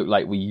make it look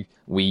like we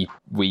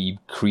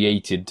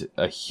created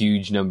a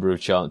huge number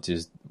of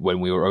chances when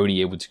we were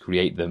only able to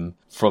create them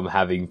from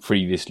having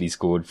previously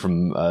scored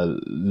from a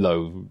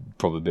low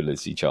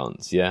probability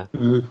chance. Yeah.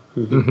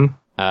 Mm-hmm. Mm-hmm.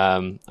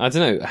 I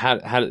don't know.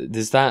 How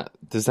does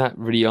that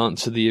really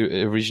answer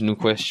the original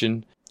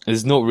question?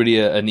 There's not really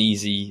an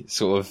easy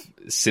sort of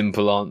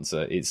simple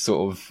answer. It's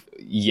sort of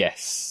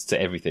yes to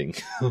everything.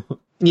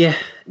 Yeah,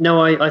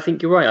 no, I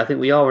think you're right. I think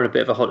we are on a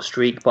bit of a hot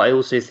streak, but I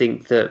also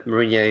think that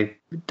Mourinho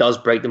does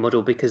break the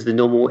model because the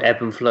normal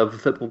ebb and flow of a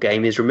football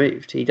game is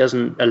removed. He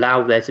doesn't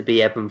allow there to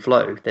be ebb and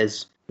flow.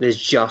 There's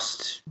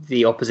just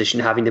the opposition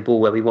having the ball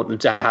where we want them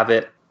to have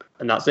it,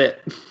 and that's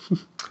it.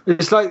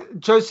 It's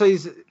like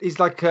Jose's is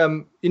like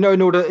in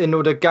all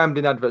the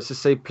gambling adverts to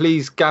say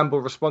please gamble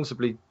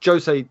responsibly.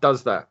 Jose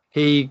does that.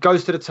 He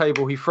goes to the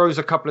table, he throws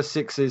a couple of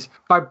sixes,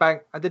 bang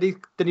bang, and then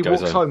he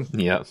walks home.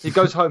 Yeah. He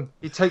goes home.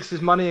 He takes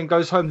his money and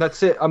goes home.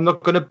 That's it. I'm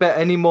not going to bet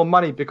any more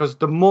money because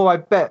the more I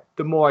bet,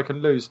 the more I can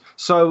lose.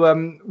 So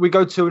we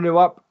go 2-0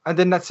 up, and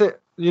then that's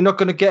it. You're not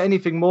going to get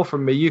anything more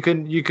from me. You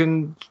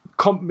can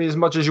comp me as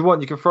much as you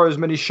want. You can throw as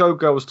many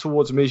showgirls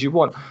towards me as you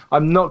want.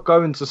 I'm not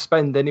going to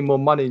spend any more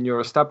money in your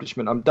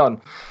establishment. I'm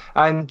done.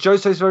 And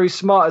Jose's very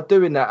smart at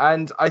doing that.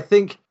 And I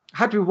think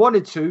had we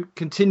wanted to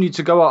continue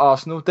to go at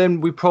Arsenal, then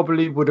we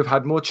probably would have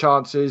had more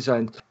chances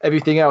and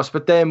everything else.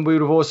 But then we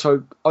would have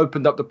also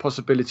opened up the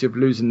possibility of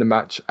losing the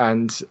match.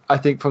 And I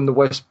think from the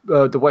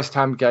West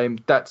Ham game,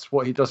 that's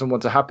what he doesn't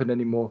want to happen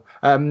anymore.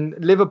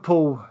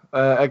 Liverpool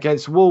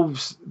against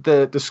Wolves,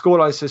 the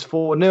scoreline says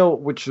 4-0,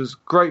 which was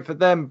great for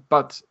them,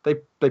 but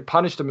they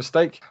punished a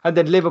mistake. And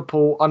then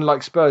Liverpool,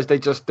 unlike Spurs, they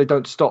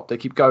don't stop. They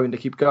keep going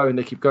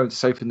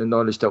safe in the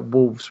knowledge that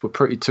Wolves were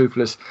pretty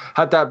toothless.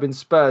 Had that been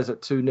Spurs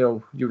at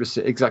 2-0, you would have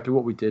seen exactly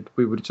what we did.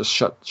 We would have just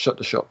shut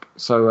the shop.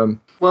 So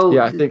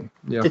I think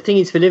the thing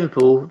is, for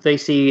Liverpool, they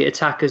see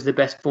attack as the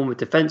best form of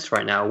defence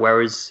right now,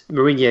 whereas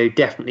Mourinho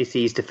definitely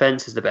sees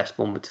defence as the best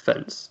form of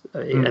defence,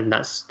 and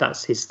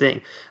that's his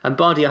thing. And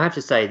Bardi, I have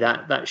to say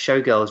that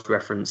Showgirls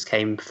reference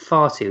came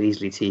far too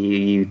easily to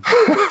you,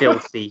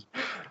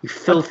 you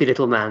filthy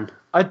little man.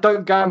 I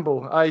don't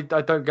gamble. I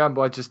don't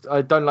gamble.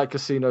 I don't like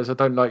casinos. I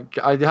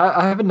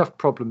have enough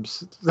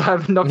problems. I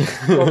have enough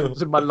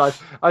problems in my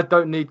life. I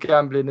don't need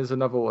gambling as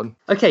another one.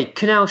 Okay,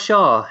 Kunal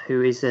Shah,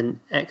 who is an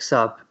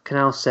ex-sub,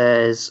 Kunal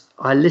says,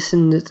 I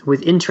listened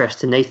with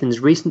interest to Nathan's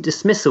recent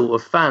dismissal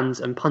of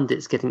fans and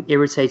pundits getting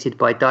irritated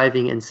by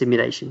diving and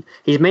simulation.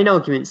 His main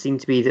argument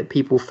seemed to be that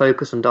people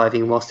focus on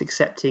diving whilst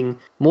accepting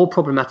more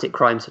problematic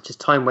crimes such as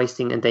time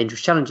wasting and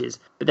dangerous challenges.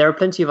 But there are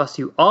plenty of us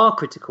who are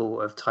critical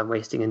of time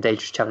wasting and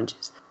dangerous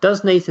challenges.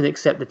 Does Nathan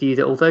accept the view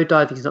that although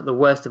diving is not the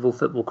worst of all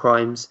football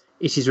crimes,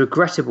 it is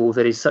regrettable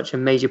that it is such a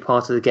major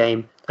part of the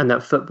game and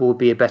that football would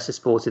be a better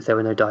sport if there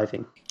were no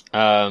diving?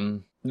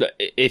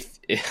 If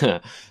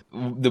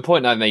the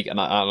point I make, and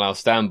I'll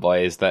stand by,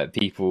 is that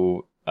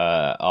people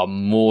are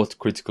more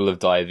critical of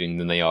diving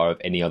than they are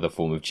of any other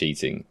form of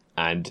cheating.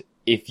 And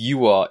if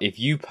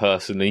you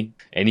personally,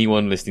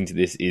 anyone listening to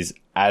this is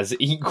as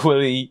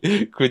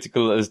equally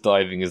critical as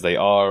diving as they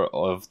are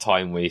of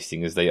time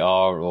wasting, as they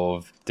are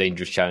of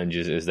dangerous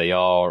challenges, as they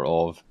are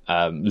of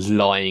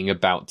lying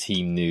about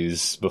team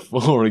news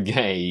before a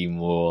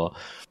game or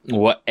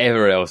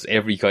whatever else,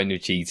 every kind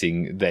of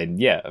cheating, then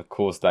yeah, of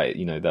course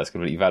that's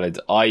completely valid.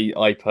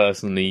 I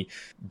personally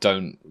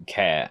don't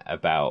care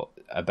about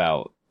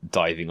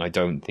diving. I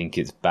don't think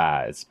it's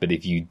bad, but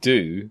if you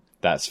do,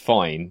 that's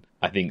fine.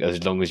 I think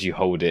as long as you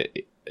hold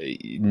it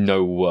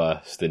no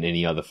worse than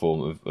any other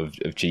form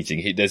of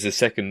cheating. There's a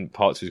second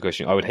part to his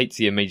question. I would hate to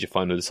see a major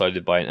final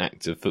decided by an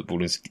act of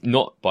footballing,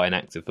 not by an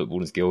act of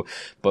footballing skill,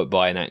 but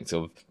by an act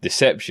of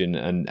deception.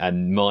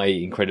 And my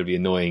incredibly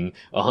annoying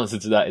answer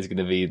to that is going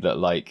to be that,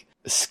 like,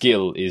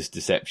 skill is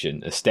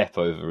deception. A step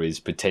over is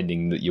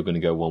pretending that you're going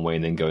to go one way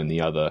and then go in the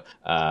other.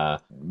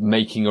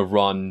 Making a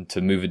run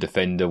to move a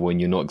defender when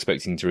you're not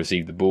expecting to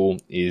receive the ball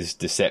is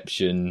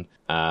deception.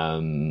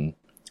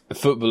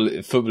 Football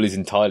is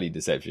entirely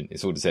deception.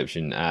 It's all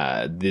deception.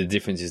 The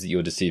difference is that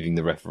you're deceiving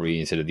the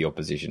referee instead of the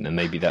opposition, and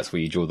maybe that's where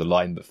you draw the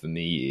line, but for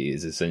me it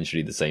is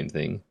essentially the same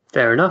thing.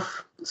 Fair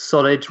enough.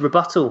 Solid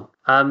rebuttal.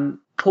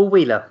 Paul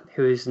Wheeler,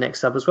 who is next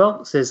sub as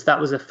well, says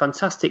that was a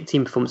fantastic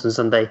team performance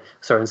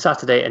on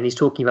Saturday, and he's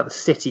talking about the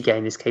City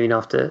game. This came in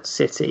after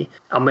City,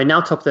 and we're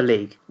now top of the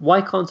league. Why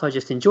can't I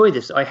just enjoy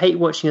this? I hate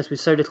watching us with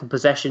so little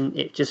possession.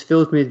 It just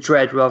fills me with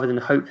dread rather than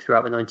hope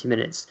throughout the 90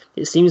 minutes.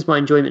 It seems my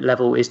enjoyment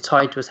level is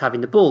tied to us having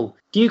the ball.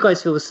 Do you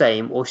guys feel the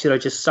same, or should I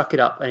just suck it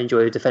up and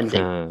enjoy the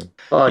defending?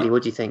 Bardi,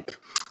 what do you think?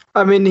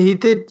 I mean, he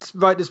did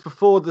write this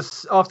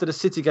after the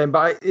City game,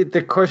 but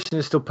the question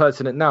is still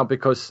pertinent now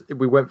because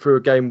we went through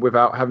a game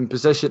without having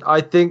possession.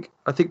 I think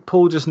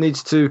Paul just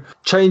needs to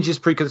change his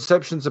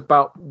preconceptions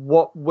about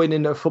what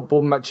winning a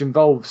football match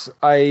involves.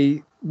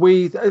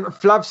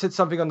 Flav said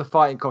something on the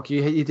Fighting Cock.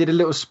 He did a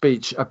little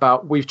speech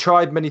about we've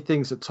tried many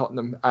things at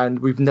Tottenham and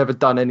we've never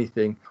done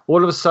anything.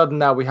 All of a sudden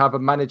now we have a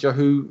manager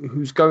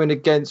who's going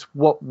against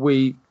what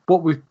we've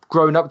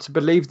grown up to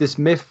believe, this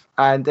myth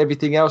and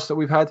everything else that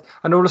we've had.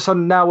 And all of a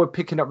sudden now we're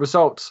picking up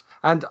results.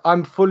 And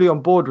I'm fully on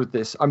board with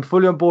this. I'm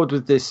fully on board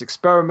with this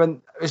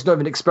experiment. It's not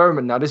even an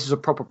experiment now. This is a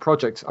proper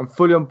project. I'm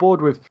fully on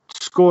board with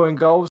scoring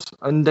goals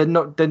and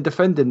then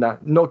defending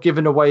that, not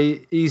giving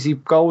away easy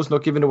goals,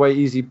 not giving away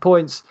easy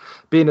points,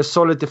 being a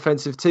solid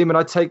defensive team. And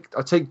I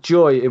take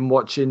joy in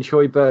watching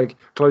Højbjerg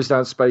close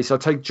down space. I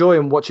take joy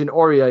in watching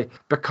Aurier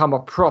become a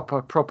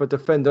proper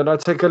defender. And I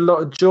take a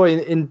lot of joy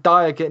in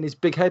Dyer getting his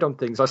big head on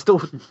things. I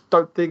still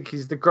don't think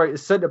he's the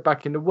greatest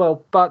centre-back in the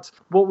world. But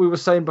what we were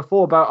saying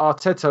before about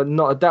Arteta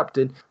not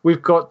adapting,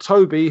 we've got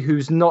Toby,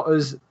 who's not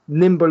as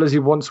nimble as he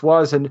once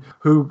was and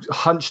who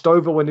hunched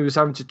over when he was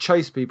having to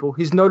chase people.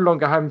 He's no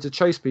longer having to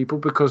chase people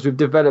because we've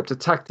developed a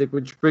tactic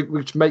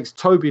which makes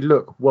Toby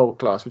look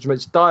world-class, which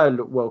makes Dyer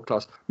look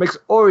world-class, makes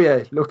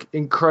Aurier look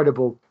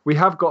incredible. We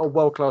have got a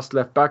world-class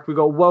left-back. We've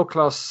got a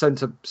world-class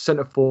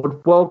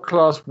centre-forward,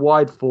 world-class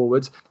wide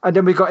forwards. And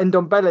then we've got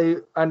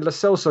Ndombele and Lo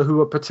Celso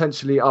who are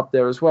potentially up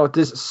there as well.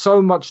 There's so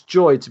much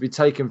joy to be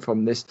taken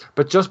from this.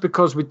 But just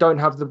because we don't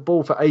have the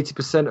ball for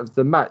 80% of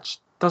the match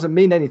doesn't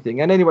mean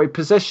anything. And anyway,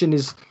 possession,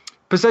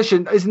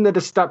 isn't it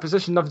a stat?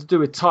 Possession nothing to do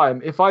with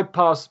time. If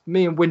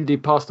me and Windy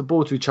pass the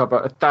ball to each other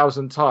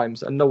 1,000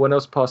 times and no one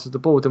else passes the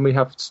ball, then we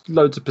have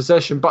loads of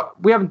possession.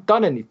 But we haven't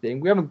done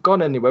anything. We haven't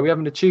gone anywhere. We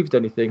haven't achieved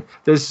anything.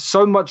 There's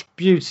so much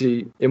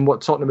beauty in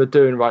what Tottenham are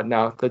doing right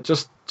now that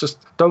just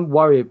don't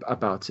worry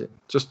about it.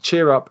 Just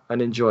cheer up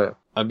and enjoy it.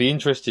 I'd be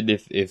interested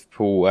if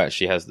Paul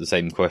actually has the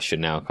same question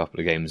now a couple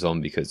of games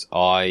on, because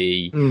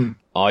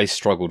I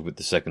struggled with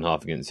the second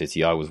half against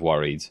City. I was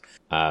worried,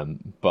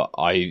 but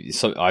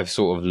I've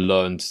sort of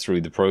learned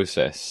through the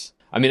process.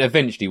 I mean,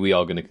 eventually we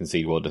are going to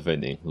concede while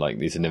defending, like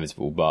it's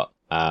inevitable. But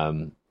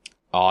I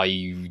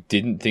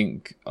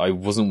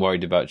wasn't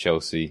worried about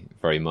Chelsea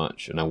very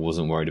much, and I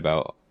wasn't worried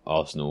about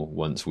Arsenal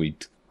once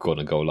we'd gone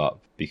a goal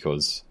up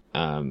because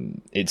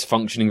it's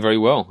functioning very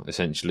well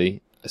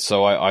essentially.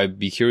 So I'd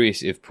be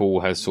curious if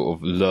Paul has sort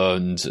of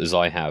learned as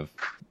I have,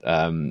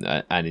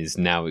 and is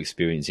now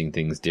experiencing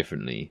things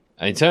differently.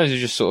 And in terms of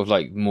just sort of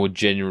like more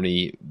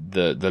generally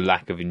the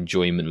lack of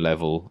enjoyment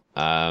level,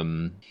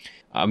 I'm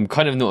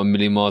kind of not a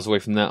million miles away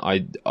from that.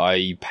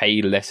 I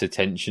pay less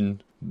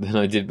attention than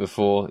I did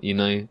before, you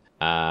know.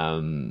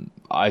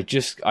 I've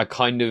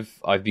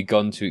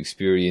begun to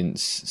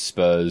experience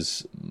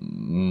Spurs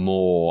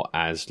more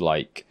as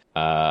like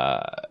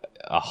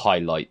a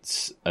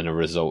highlights and a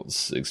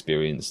results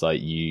experience. Like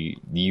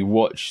you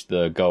watch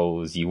the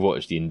goals, you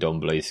watch the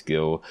Ndombele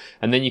skill,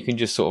 and then you can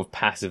just sort of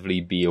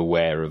passively be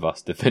aware of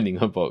us defending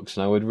our box.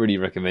 And I would really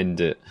recommend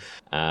it.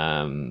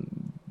 Having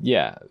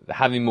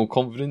more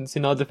confidence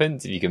in our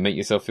defence, if you can make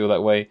yourself feel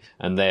that way,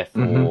 and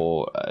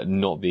therefore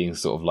not being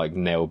sort of like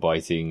nail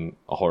biting,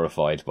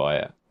 horrified by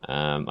it.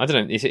 I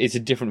don't know. It's a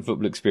different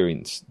football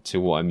experience to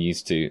what I'm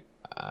used to,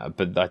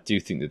 but I do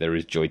think that there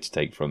is joy to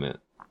take from it.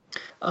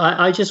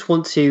 I just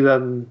want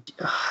to.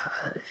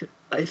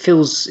 It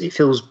feels.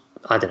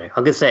 I don't know.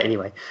 I'm going to say it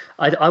anyway.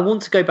 I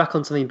want to go back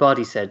on something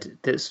Bardi said.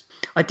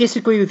 I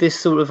disagree with this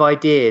sort of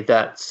idea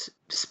that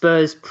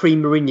Spurs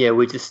pre-Mourinho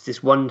were just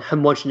this one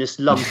homogenous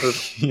lump of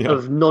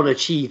of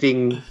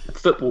non-achieving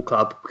football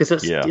club, because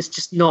it's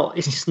just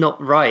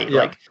not right. Yeah.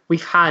 Like,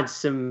 we've had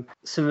some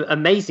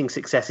amazing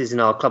successes in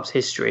our club's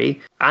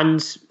history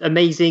and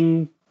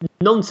amazing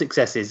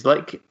non-successes.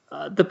 Like,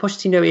 the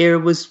Pochettino era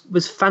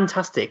was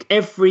fantastic.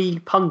 Every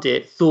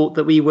pundit thought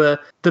that we were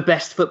the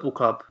best football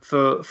club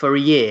for a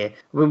year.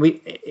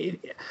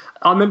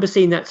 I remember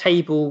seeing that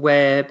table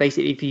where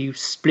basically if you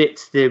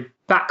split the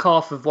back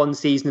half of one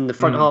season and the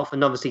front half of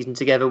another season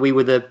together, we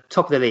were the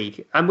top of the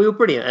league and we were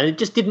brilliant. And it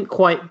just didn't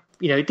quite,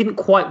 it didn't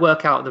quite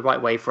work out the right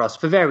way for us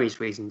for various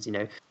reasons.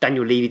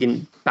 Daniel Levy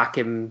didn't back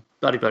him,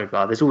 blah, blah, blah,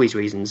 blah. There's always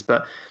reasons,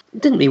 but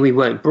it didn't mean we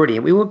weren't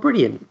brilliant. We were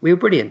brilliant.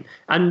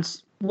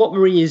 And what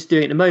Mourinho is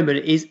doing at the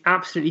moment is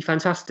absolutely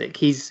fantastic.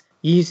 He's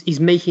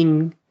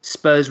making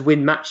Spurs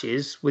win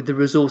matches with the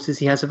resources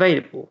he has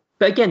available.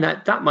 But again,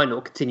 that might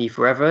not continue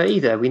forever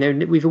either. We know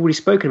we've already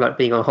spoken about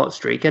being on a hot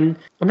streak, and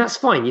that's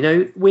fine.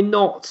 We're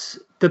not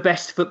the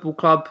best football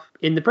club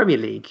in the Premier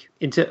League,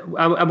 and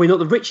we're not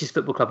the richest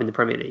football club in the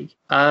Premier League.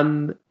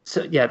 I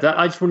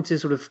just wanted to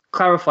sort of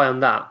clarify on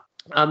that.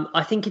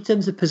 I think in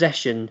terms of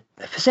possession's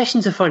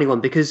a funny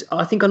one because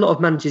I think a lot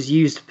of managers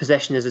used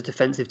possession as a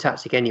defensive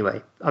tactic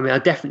anyway. I mean, I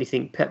definitely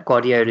think Pep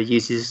Guardiola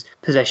uses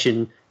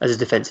possession as a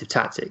defensive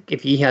tactic.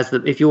 If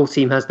your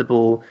team has the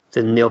ball,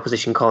 then the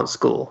opposition can't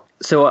score.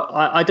 So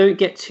I don't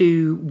get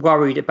too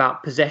worried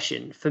about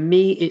possession. For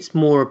me, it's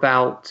more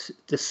about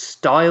the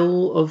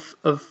style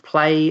of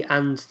play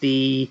and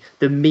the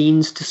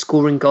means to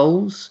scoring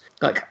goals.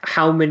 Like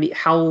how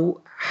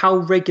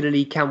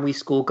regularly can we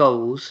score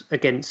goals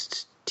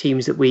against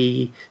teams that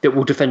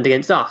will defend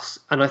against us?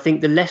 And I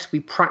think the less we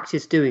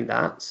practice doing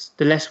that,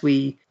 the less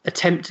we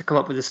attempt to come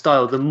up with a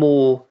style, the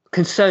more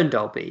concerned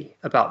I'll be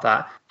about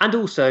that. And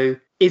also,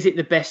 is it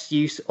the best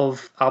use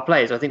of our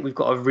players? I think we've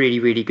got a really,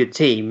 really good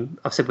team.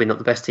 I've said we're not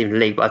the best team in the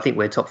league, but I think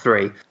we're top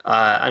 3.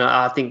 And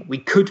I think we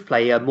could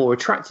play a more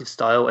attractive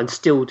style and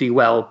still do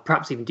well,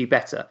 perhaps even do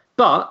better.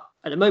 But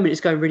at the moment,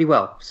 it's going really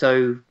well.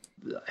 So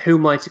who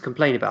am I to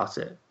complain about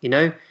it?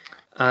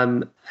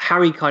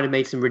 Harry kind of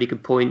made some really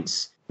good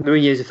points.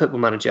 Mourinho is a football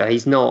manager. He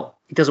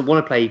doesn't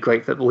want to play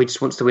great football. He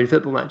just wants to win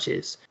football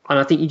matches. And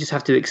I think you just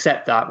have to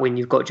accept that when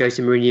you've got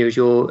Jose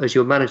Mourinho as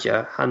your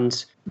manager.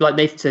 And like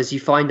Nathan says, you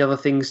find other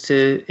things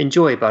to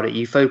enjoy about it.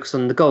 You focus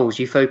on the goals.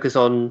 You focus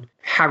on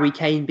Harry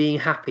Kane being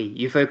happy.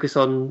 You focus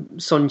on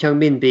Son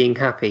Heung-min being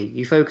happy.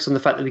 You focus on the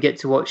fact that we get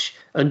to watch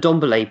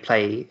Ndombele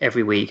play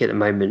every week at the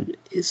moment.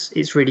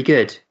 It's really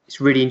good.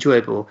 It's really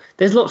enjoyable.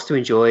 There's lots to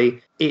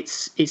enjoy.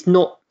 It's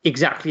not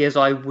exactly as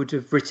I would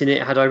have written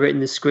it had I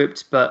written the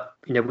script, but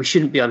we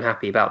shouldn't be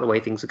unhappy about the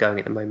way things are going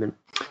at the moment.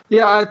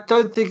 Yeah, I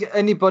don't think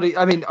anybody.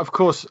 I mean, of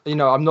course,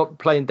 I'm not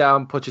playing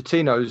down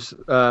Pochettino's.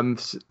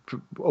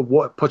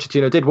 What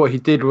Pochettino did, what he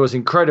did was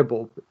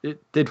incredible.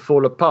 It did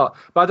fall apart,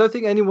 but I don't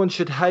think anyone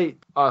should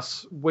hate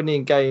us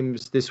winning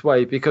games this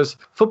way because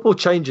football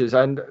changes.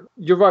 And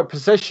you're right,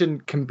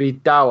 possession can be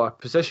dour,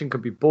 possession can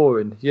be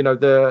boring.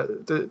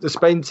 The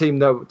Spain team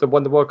that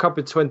won the World Cup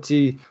in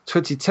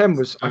 2010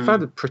 was I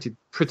found it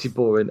pretty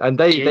boring, and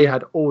they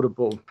had all the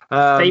ball.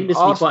 Famously,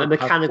 Arsenal quite a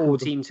mechanical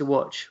team to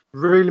watch.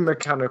 Really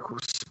mechanical.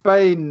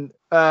 Spain,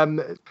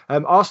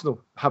 Arsenal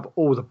have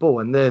all the ball,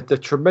 and they're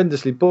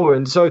tremendously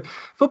boring. So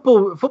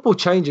football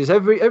changes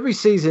every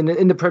season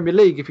in the Premier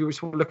League. If you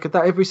just want to look at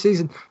that, every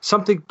season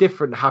something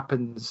different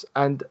happens,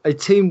 and a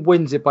team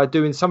wins it by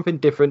doing something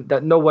different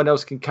that no one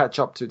else can catch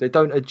up to. They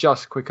don't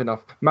adjust quick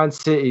enough. Man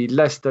City,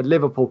 Leicester,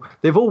 Liverpool,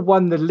 they've all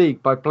won the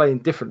league by playing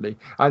differently.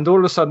 And all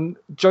of a sudden,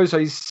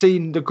 Jose's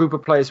seen the group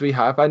of players we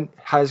have and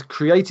has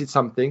created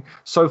something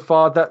so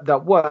far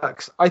that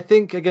works. I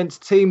think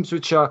against teams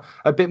which are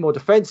a bit more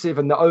defensive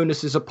and the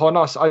onus is upon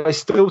us, I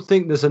still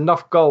think there's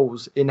enough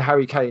goals in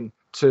Harry Kane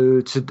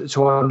to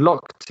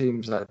unlock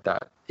teams like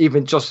that.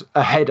 Even just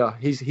a header,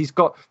 he's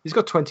got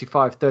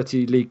 25,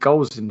 30 league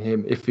goals in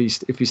him if he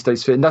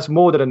stays fit, and that's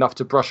more than enough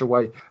to brush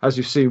away, as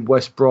we've seen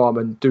West Brom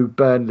and do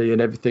Burnley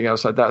and everything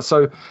else like that.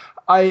 So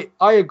I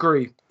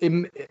agree.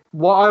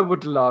 What I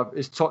would love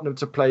is Tottenham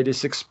to play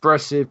this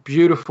expressive,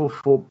 beautiful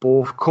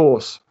football, of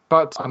course.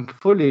 But I'm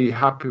fully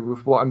happy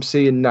with what I'm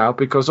seeing now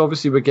because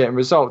obviously we're getting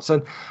results.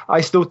 And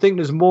I still think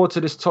there's more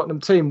to this Tottenham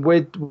team.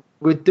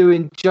 We're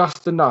doing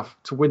just enough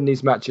to win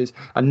these matches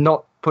and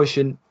not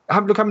pushing.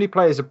 Look how many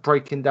players are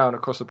breaking down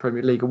across the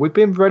Premier League. And we've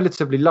been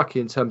relatively lucky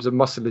in terms of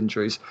muscle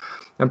injuries.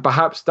 And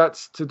perhaps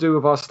that's to do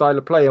with our style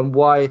of play and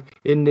why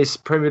in this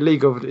Premier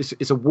League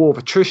it's a war of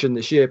attrition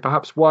this year.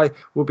 Perhaps why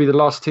we'll be the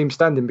last team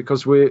standing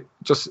because we're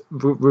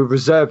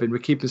reserving. We're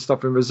keeping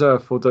stuff in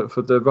reserve for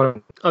the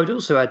run. I would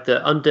also add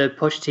that under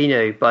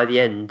Pochettino, by the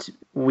end,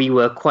 we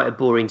were quite a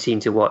boring team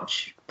to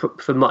watch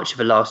for much of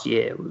the last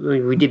year.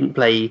 We didn't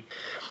play...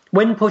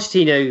 When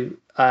Pochettino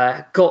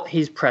got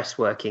his press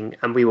working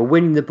and we were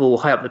winning the ball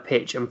high up the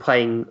pitch and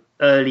playing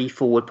early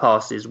forward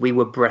passes, we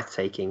were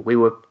breathtaking. We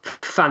were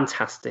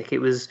fantastic. It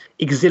was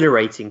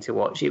exhilarating to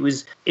watch. It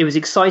was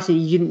exciting.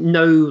 You didn't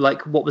know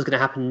what was going to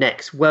happen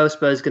next. Were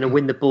Spurs going to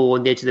win the ball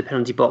on the edge of the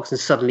penalty box and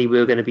suddenly we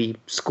were going to be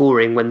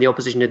scoring when the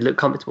opposition had looked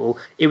comfortable?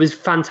 It was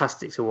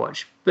fantastic to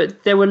watch.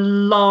 But there were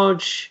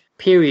large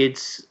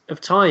periods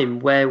of time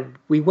where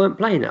we weren't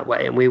playing that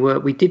way, and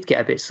we did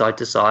get a bit side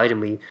to side,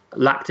 and we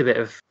lacked a bit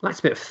of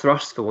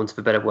thrust, for want of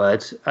a better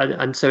word,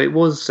 and so it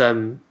was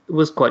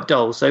quite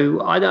dull.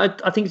 So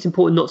I think it's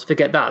important not to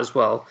forget that as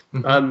well.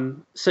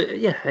 So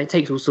yeah, it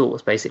takes all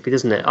sorts basically,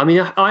 doesn't it? I mean,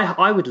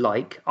 I would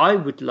like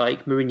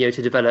Mourinho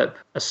to develop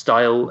a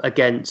style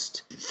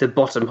against the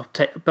bottom half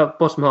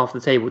of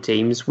the table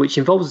teams, which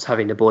involves us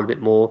having the ball a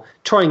bit more,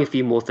 trying a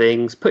few more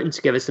things, putting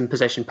together some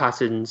possession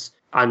patterns,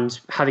 and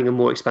having a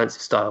more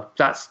expansive style.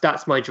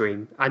 That's my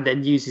dream. And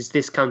then uses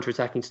this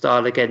counter-attacking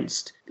style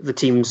against the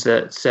teams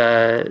that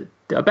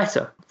are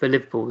better for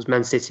Liverpool's,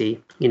 Man City,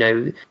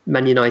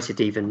 Man United,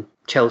 even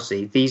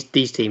Chelsea.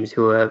 These teams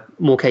who are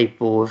more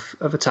capable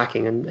of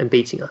attacking and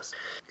beating us.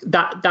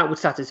 That would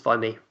satisfy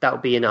me. That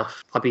would be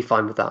enough. I'd be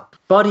fine with that.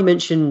 Bardi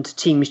mentioned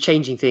teams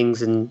changing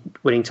things and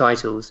winning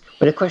titles.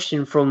 But a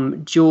question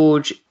from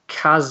George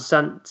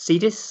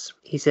Kazantsidis.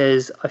 He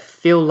says, I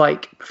feel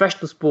like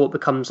professional sport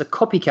becomes a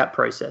copycat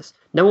process.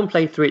 No one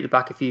played three at the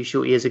back a few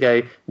short years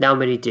ago. Now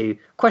many do.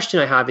 Question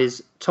I have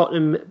is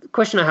Tottenham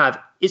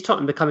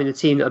becoming the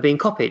team that are being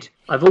copied?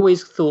 I've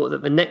always thought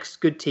that the next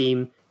good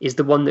team is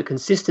the one that can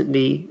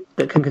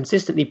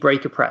consistently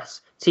break a press.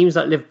 Teams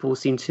like Liverpool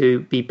seem to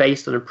be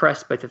based on a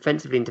press both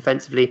offensively and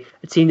defensively.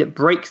 A team that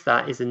breaks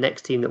that is the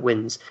next team that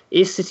wins.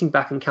 In sitting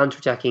back and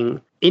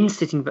counterattacking,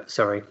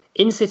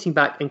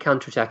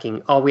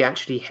 are we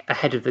actually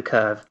ahead of the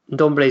curve?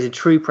 Ndombele is a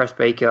true press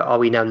breaker. Are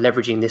we now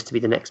leveraging this to be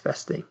the next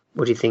best thing?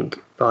 What do you think,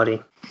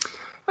 Bardi?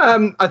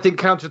 I think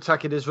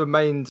counter-attacking has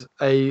remained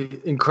a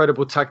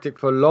incredible tactic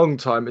for a long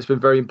time. It's been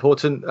very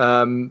important.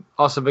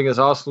 Arsene Wenger's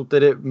Arsenal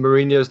did it.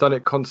 Mourinho's done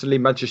it constantly.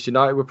 Manchester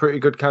United were pretty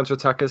good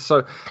counter-attackers.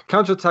 So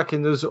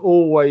counter-attacking has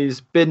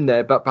always been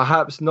there, but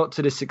perhaps not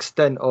to this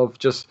extent of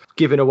just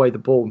giving away the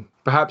ball.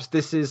 Perhaps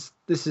this is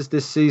this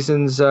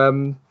season's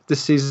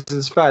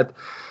fad.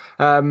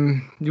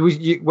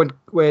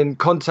 When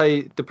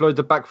Conte deployed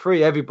the back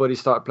three, everybody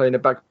started playing the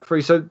back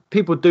three. So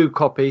people do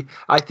copy.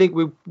 I think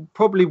we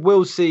probably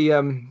will see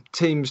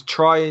teams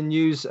try and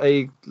use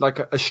a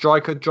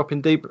striker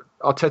dropping deep.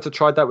 Arteta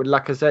tried that with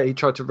Lacazette. He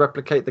tried to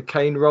replicate the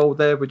Kane role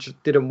there, which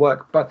didn't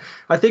work. But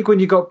I think when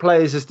you got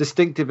players as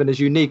distinctive and as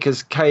unique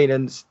as Kane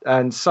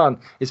and Son,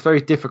 it's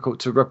very difficult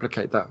to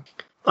replicate that.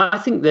 I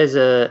think there's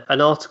an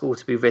article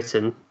to be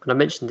written, and I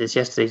mentioned this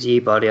yesterday to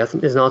you, Bardi. I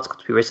think there's an article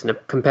to be written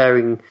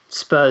comparing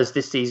Spurs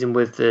this season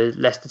with the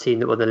Leicester team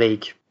that won the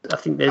league. I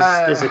think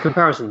there's a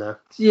comparison there.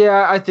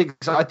 Yeah, I think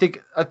so. I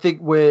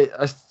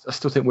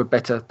still think we're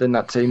better than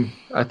that team.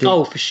 I think.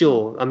 Oh, for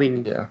sure. I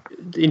mean, yeah.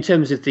 In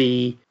terms of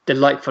the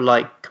like for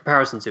like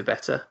comparisons are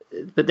better,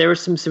 but there are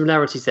some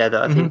similarities there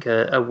that I think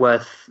are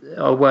worth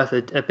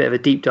a bit of a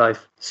deep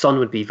dive. Son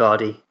would be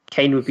Vardy.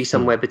 Kane would be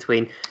somewhere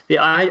between.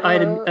 I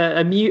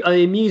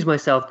amuse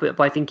myself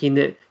by thinking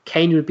that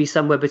Kane would be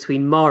somewhere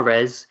between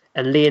Mahrez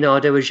and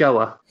Leonardo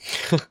Ulloa.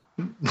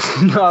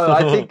 No,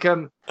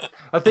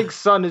 I think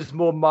Son is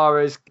more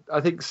Mahrez.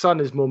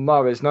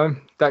 No,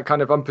 that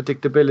kind of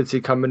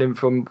unpredictability coming in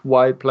from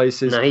wide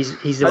places. No,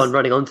 he's the one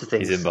running onto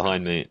things. He's in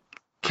behind me.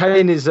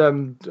 Kane is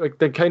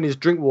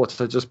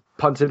Drinkwater, just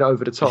punting it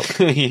over the top.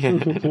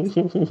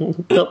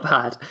 Not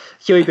bad.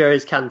 Højbjerg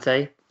is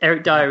Kante.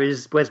 Eric Dyer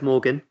is Wes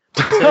Morgan.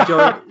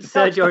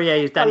 Serge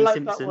Aurier is Danny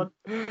Simpson.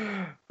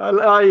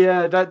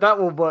 That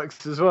one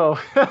works as well.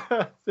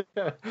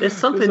 There's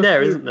something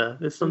there, isn't there?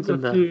 There's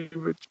something there.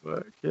 Which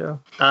work, yeah.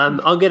 I'm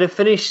going to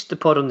finish the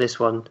pod on this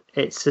one.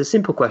 It's a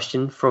simple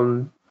question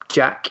from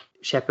Jack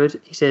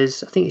Shepherd. He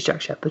says, I think it's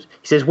Jack Shepherd.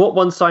 He says, what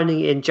one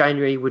signing in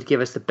January would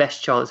give us the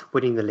best chance of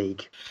winning the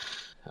league?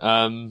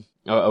 Are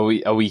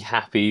we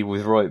happy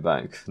with right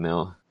back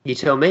now? You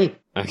tell me.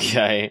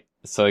 Okay.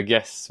 So I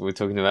guess we're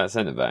talking about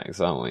centre-backs,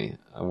 aren't we?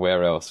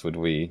 Where else would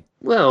we...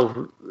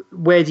 Well,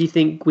 where do you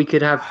think we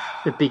could have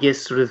the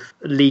biggest sort of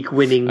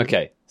league-winning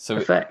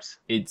effect?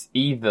 It's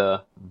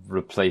either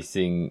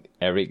replacing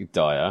Eric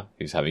Dyer,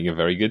 who's having a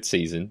very good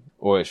season,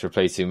 or it's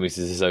replacing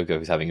Moussa Sissoko,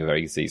 who's having a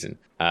very good season.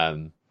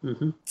 So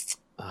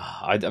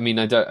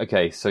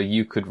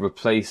you could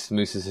replace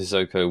Moussa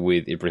Sissoko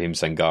with Ibrahim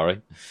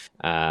Sangare.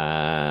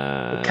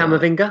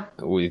 Camavinga?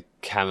 With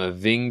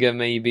Camavinga,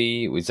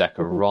 maybe, with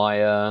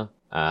Zakaria...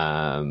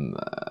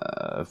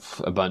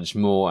 a bunch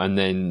more, and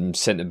then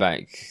centre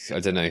back. I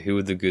don't know who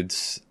are the good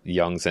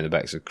young centre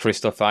backs.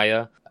 Christoph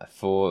Ayer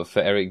for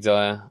Eric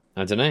Dyer.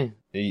 I don't know.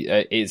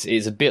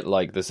 It's a bit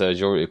like the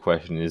Serge Aurier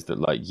question. Is that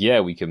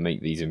we can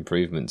make these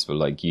improvements,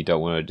 but you don't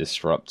want to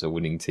disrupt a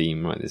winning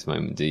team right this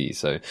moment, do you?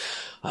 So,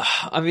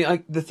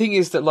 the thing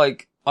is that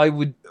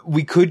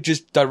we could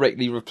just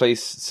directly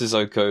replace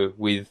Sissoko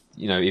with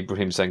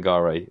Ibrahim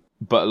Sangare.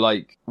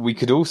 But we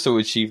could also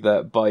achieve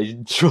that by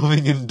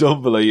dropping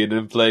Ndombele in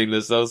and playing Lo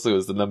Celso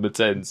as the number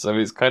 10. So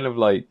it's kind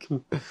of I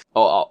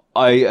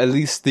at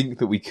least think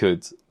that we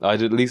could.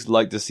 I'd at least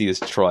like to see us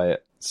try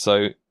it.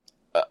 So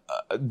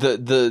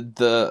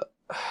the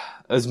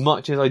as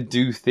much as I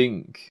do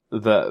think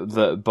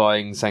that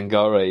buying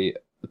Sangare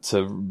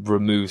to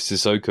remove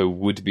Sissoko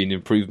would be an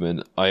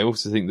improvement. I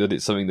also think that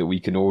it's something that we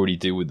can already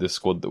do with the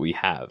squad that we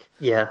have.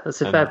 Yeah,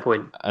 that's a fair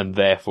point. And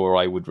therefore,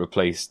 I would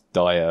replace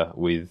Dyer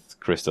with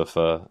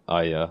Christopher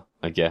Ayer,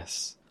 I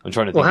guess. I'm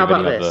trying to think of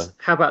any other.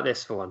 How about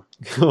this for one?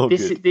 Oh,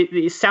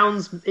 it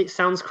sounds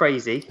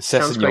crazy. It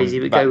sounds crazy,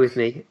 but go with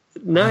me.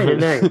 No.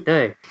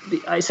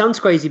 It sounds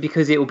crazy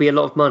because it will be a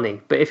lot of money.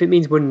 But if it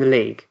means winning the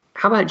league,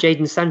 how about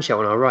Jadon Sancho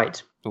on our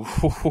right?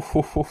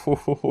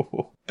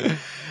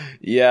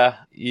 Yeah.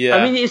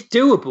 I mean, it's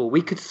doable.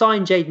 We could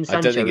sign Jadon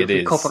Sancho if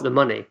we cough up the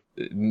money.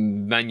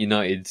 Man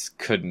United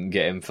couldn't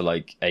get him for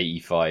like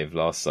 85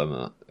 last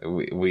summer.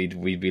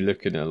 We'd be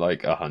looking at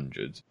like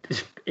 100.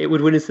 It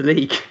would win us the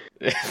league.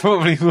 It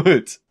probably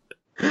would.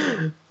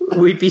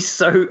 We'd be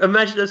so...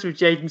 Imagine us with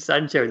Jadon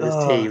Sancho in this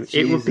team. Jesus.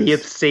 It would be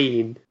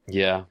obscene.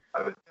 Yeah.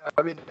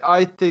 I mean,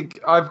 I think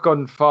I've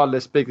gone far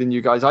less big than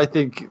you guys. I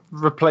think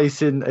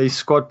replacing a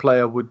squad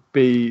player would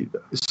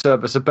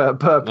serve us a better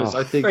purpose.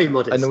 I think very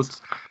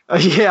modest.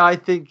 I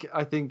think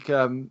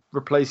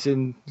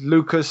replacing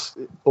Lucas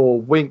or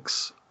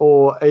Winks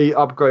or a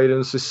upgrade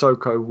on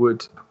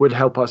Sissoko would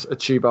help us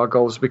achieve our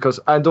goals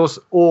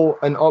or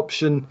an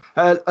option.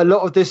 A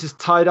lot of this is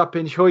tied up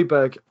in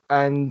Højbjerg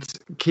and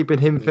keeping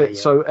him fit. Yeah.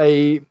 So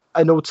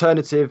an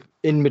alternative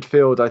in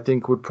midfield, I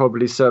think, would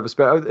probably serve us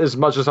better. As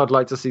much as I'd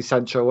like to see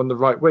Sancho on the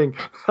right wing,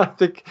 I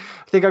think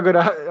I'm going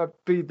to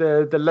be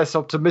the less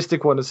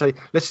optimistic one and say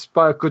let's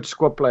buy a good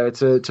squad player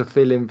to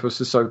fill in for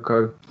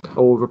Sissoko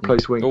or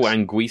replace Winks. Oh,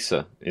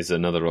 Anguissa is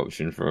another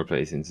option for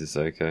replacing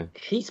Sissoko.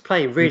 He's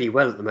playing really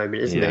well at the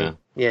moment, isn't he?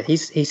 Yeah, he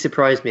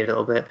surprised me a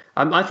little bit.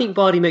 I think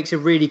Bardi makes a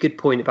really good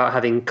point about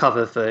having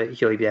cover for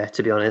Højbjerg,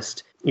 to be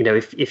honest. You know,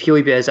 if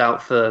Højbjerg's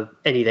out for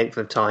any length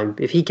of time,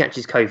 if he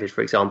catches COVID,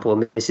 for example,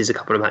 and misses a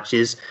couple of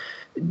matches,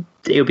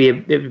 it would be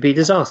a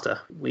disaster.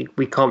 We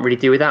can't really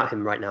do without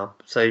him right now.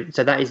 So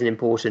that is an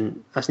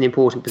important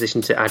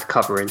position to add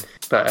cover in.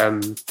 But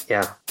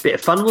bit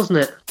of fun, wasn't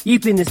it?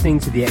 You've been listening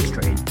to The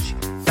Extra Inch.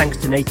 Thanks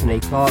to Nathan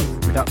A. Clark for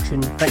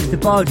production. Thanks to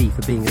Bardi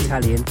for being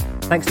Italian.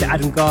 Thanks to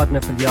Adam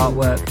Gardner for the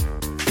artwork.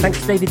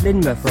 Thanks to David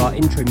Lindmer for our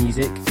intro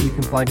music. You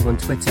can find him on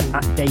Twitter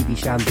at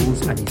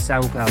DavyShambles and his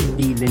SoundCloud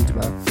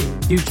DLindmer.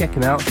 Do check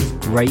him out, he's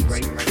great.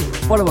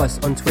 Follow us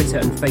on Twitter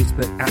and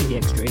Facebook at The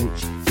Extra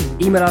Inch.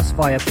 Email us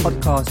via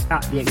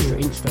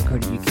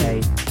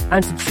podcast@theextrainch.co.uk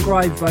and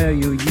subscribe via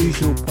your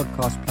usual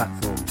podcast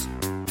platforms.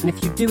 And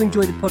if you do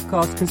enjoy the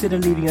podcast, consider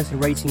leaving us a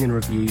rating and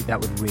review.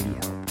 That would really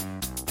help.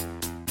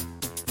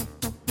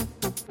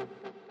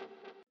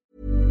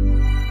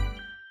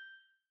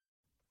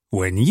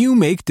 When you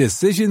make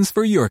decisions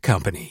for your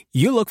company,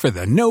 you look for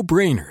the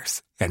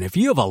no-brainers. And if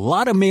you have a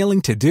lot of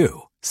mailing to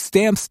do,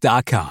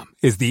 Stamps.com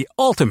is the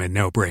ultimate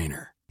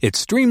no-brainer. It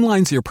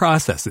streamlines your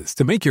processes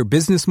to make your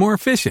business more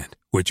efficient,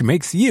 which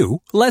makes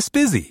you less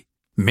busy.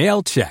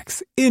 Mail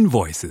checks,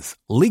 invoices,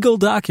 legal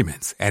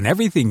documents, and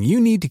everything you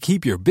need to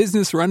keep your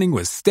business running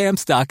with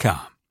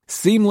Stamps.com.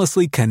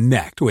 Seamlessly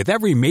connect with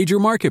every major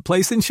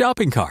marketplace and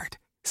shopping cart.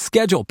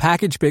 Schedule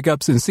package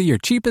pickups and see your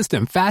cheapest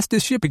and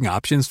fastest shipping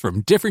options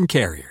from different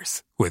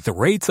carriers, with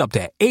rates up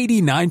to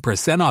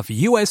 89% off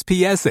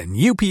USPS and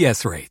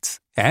UPS rates.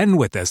 And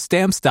with the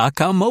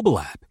Stamps.com mobile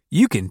app,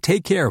 you can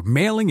take care of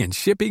mailing and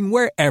shipping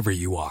wherever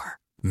you are.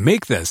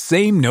 Make the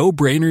same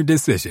no-brainer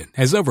decision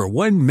as over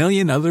 1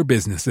 million other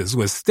businesses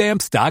with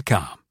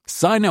Stamps.com.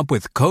 Sign up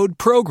with code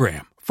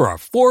PROGRAM for a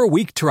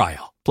 4-week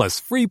trial,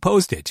 plus free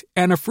postage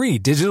and a free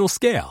digital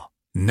scale.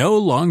 No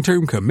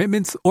long-term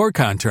commitments or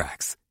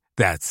contracts.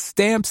 That's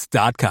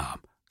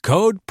Stamps.com.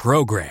 Code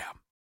PROGRAM.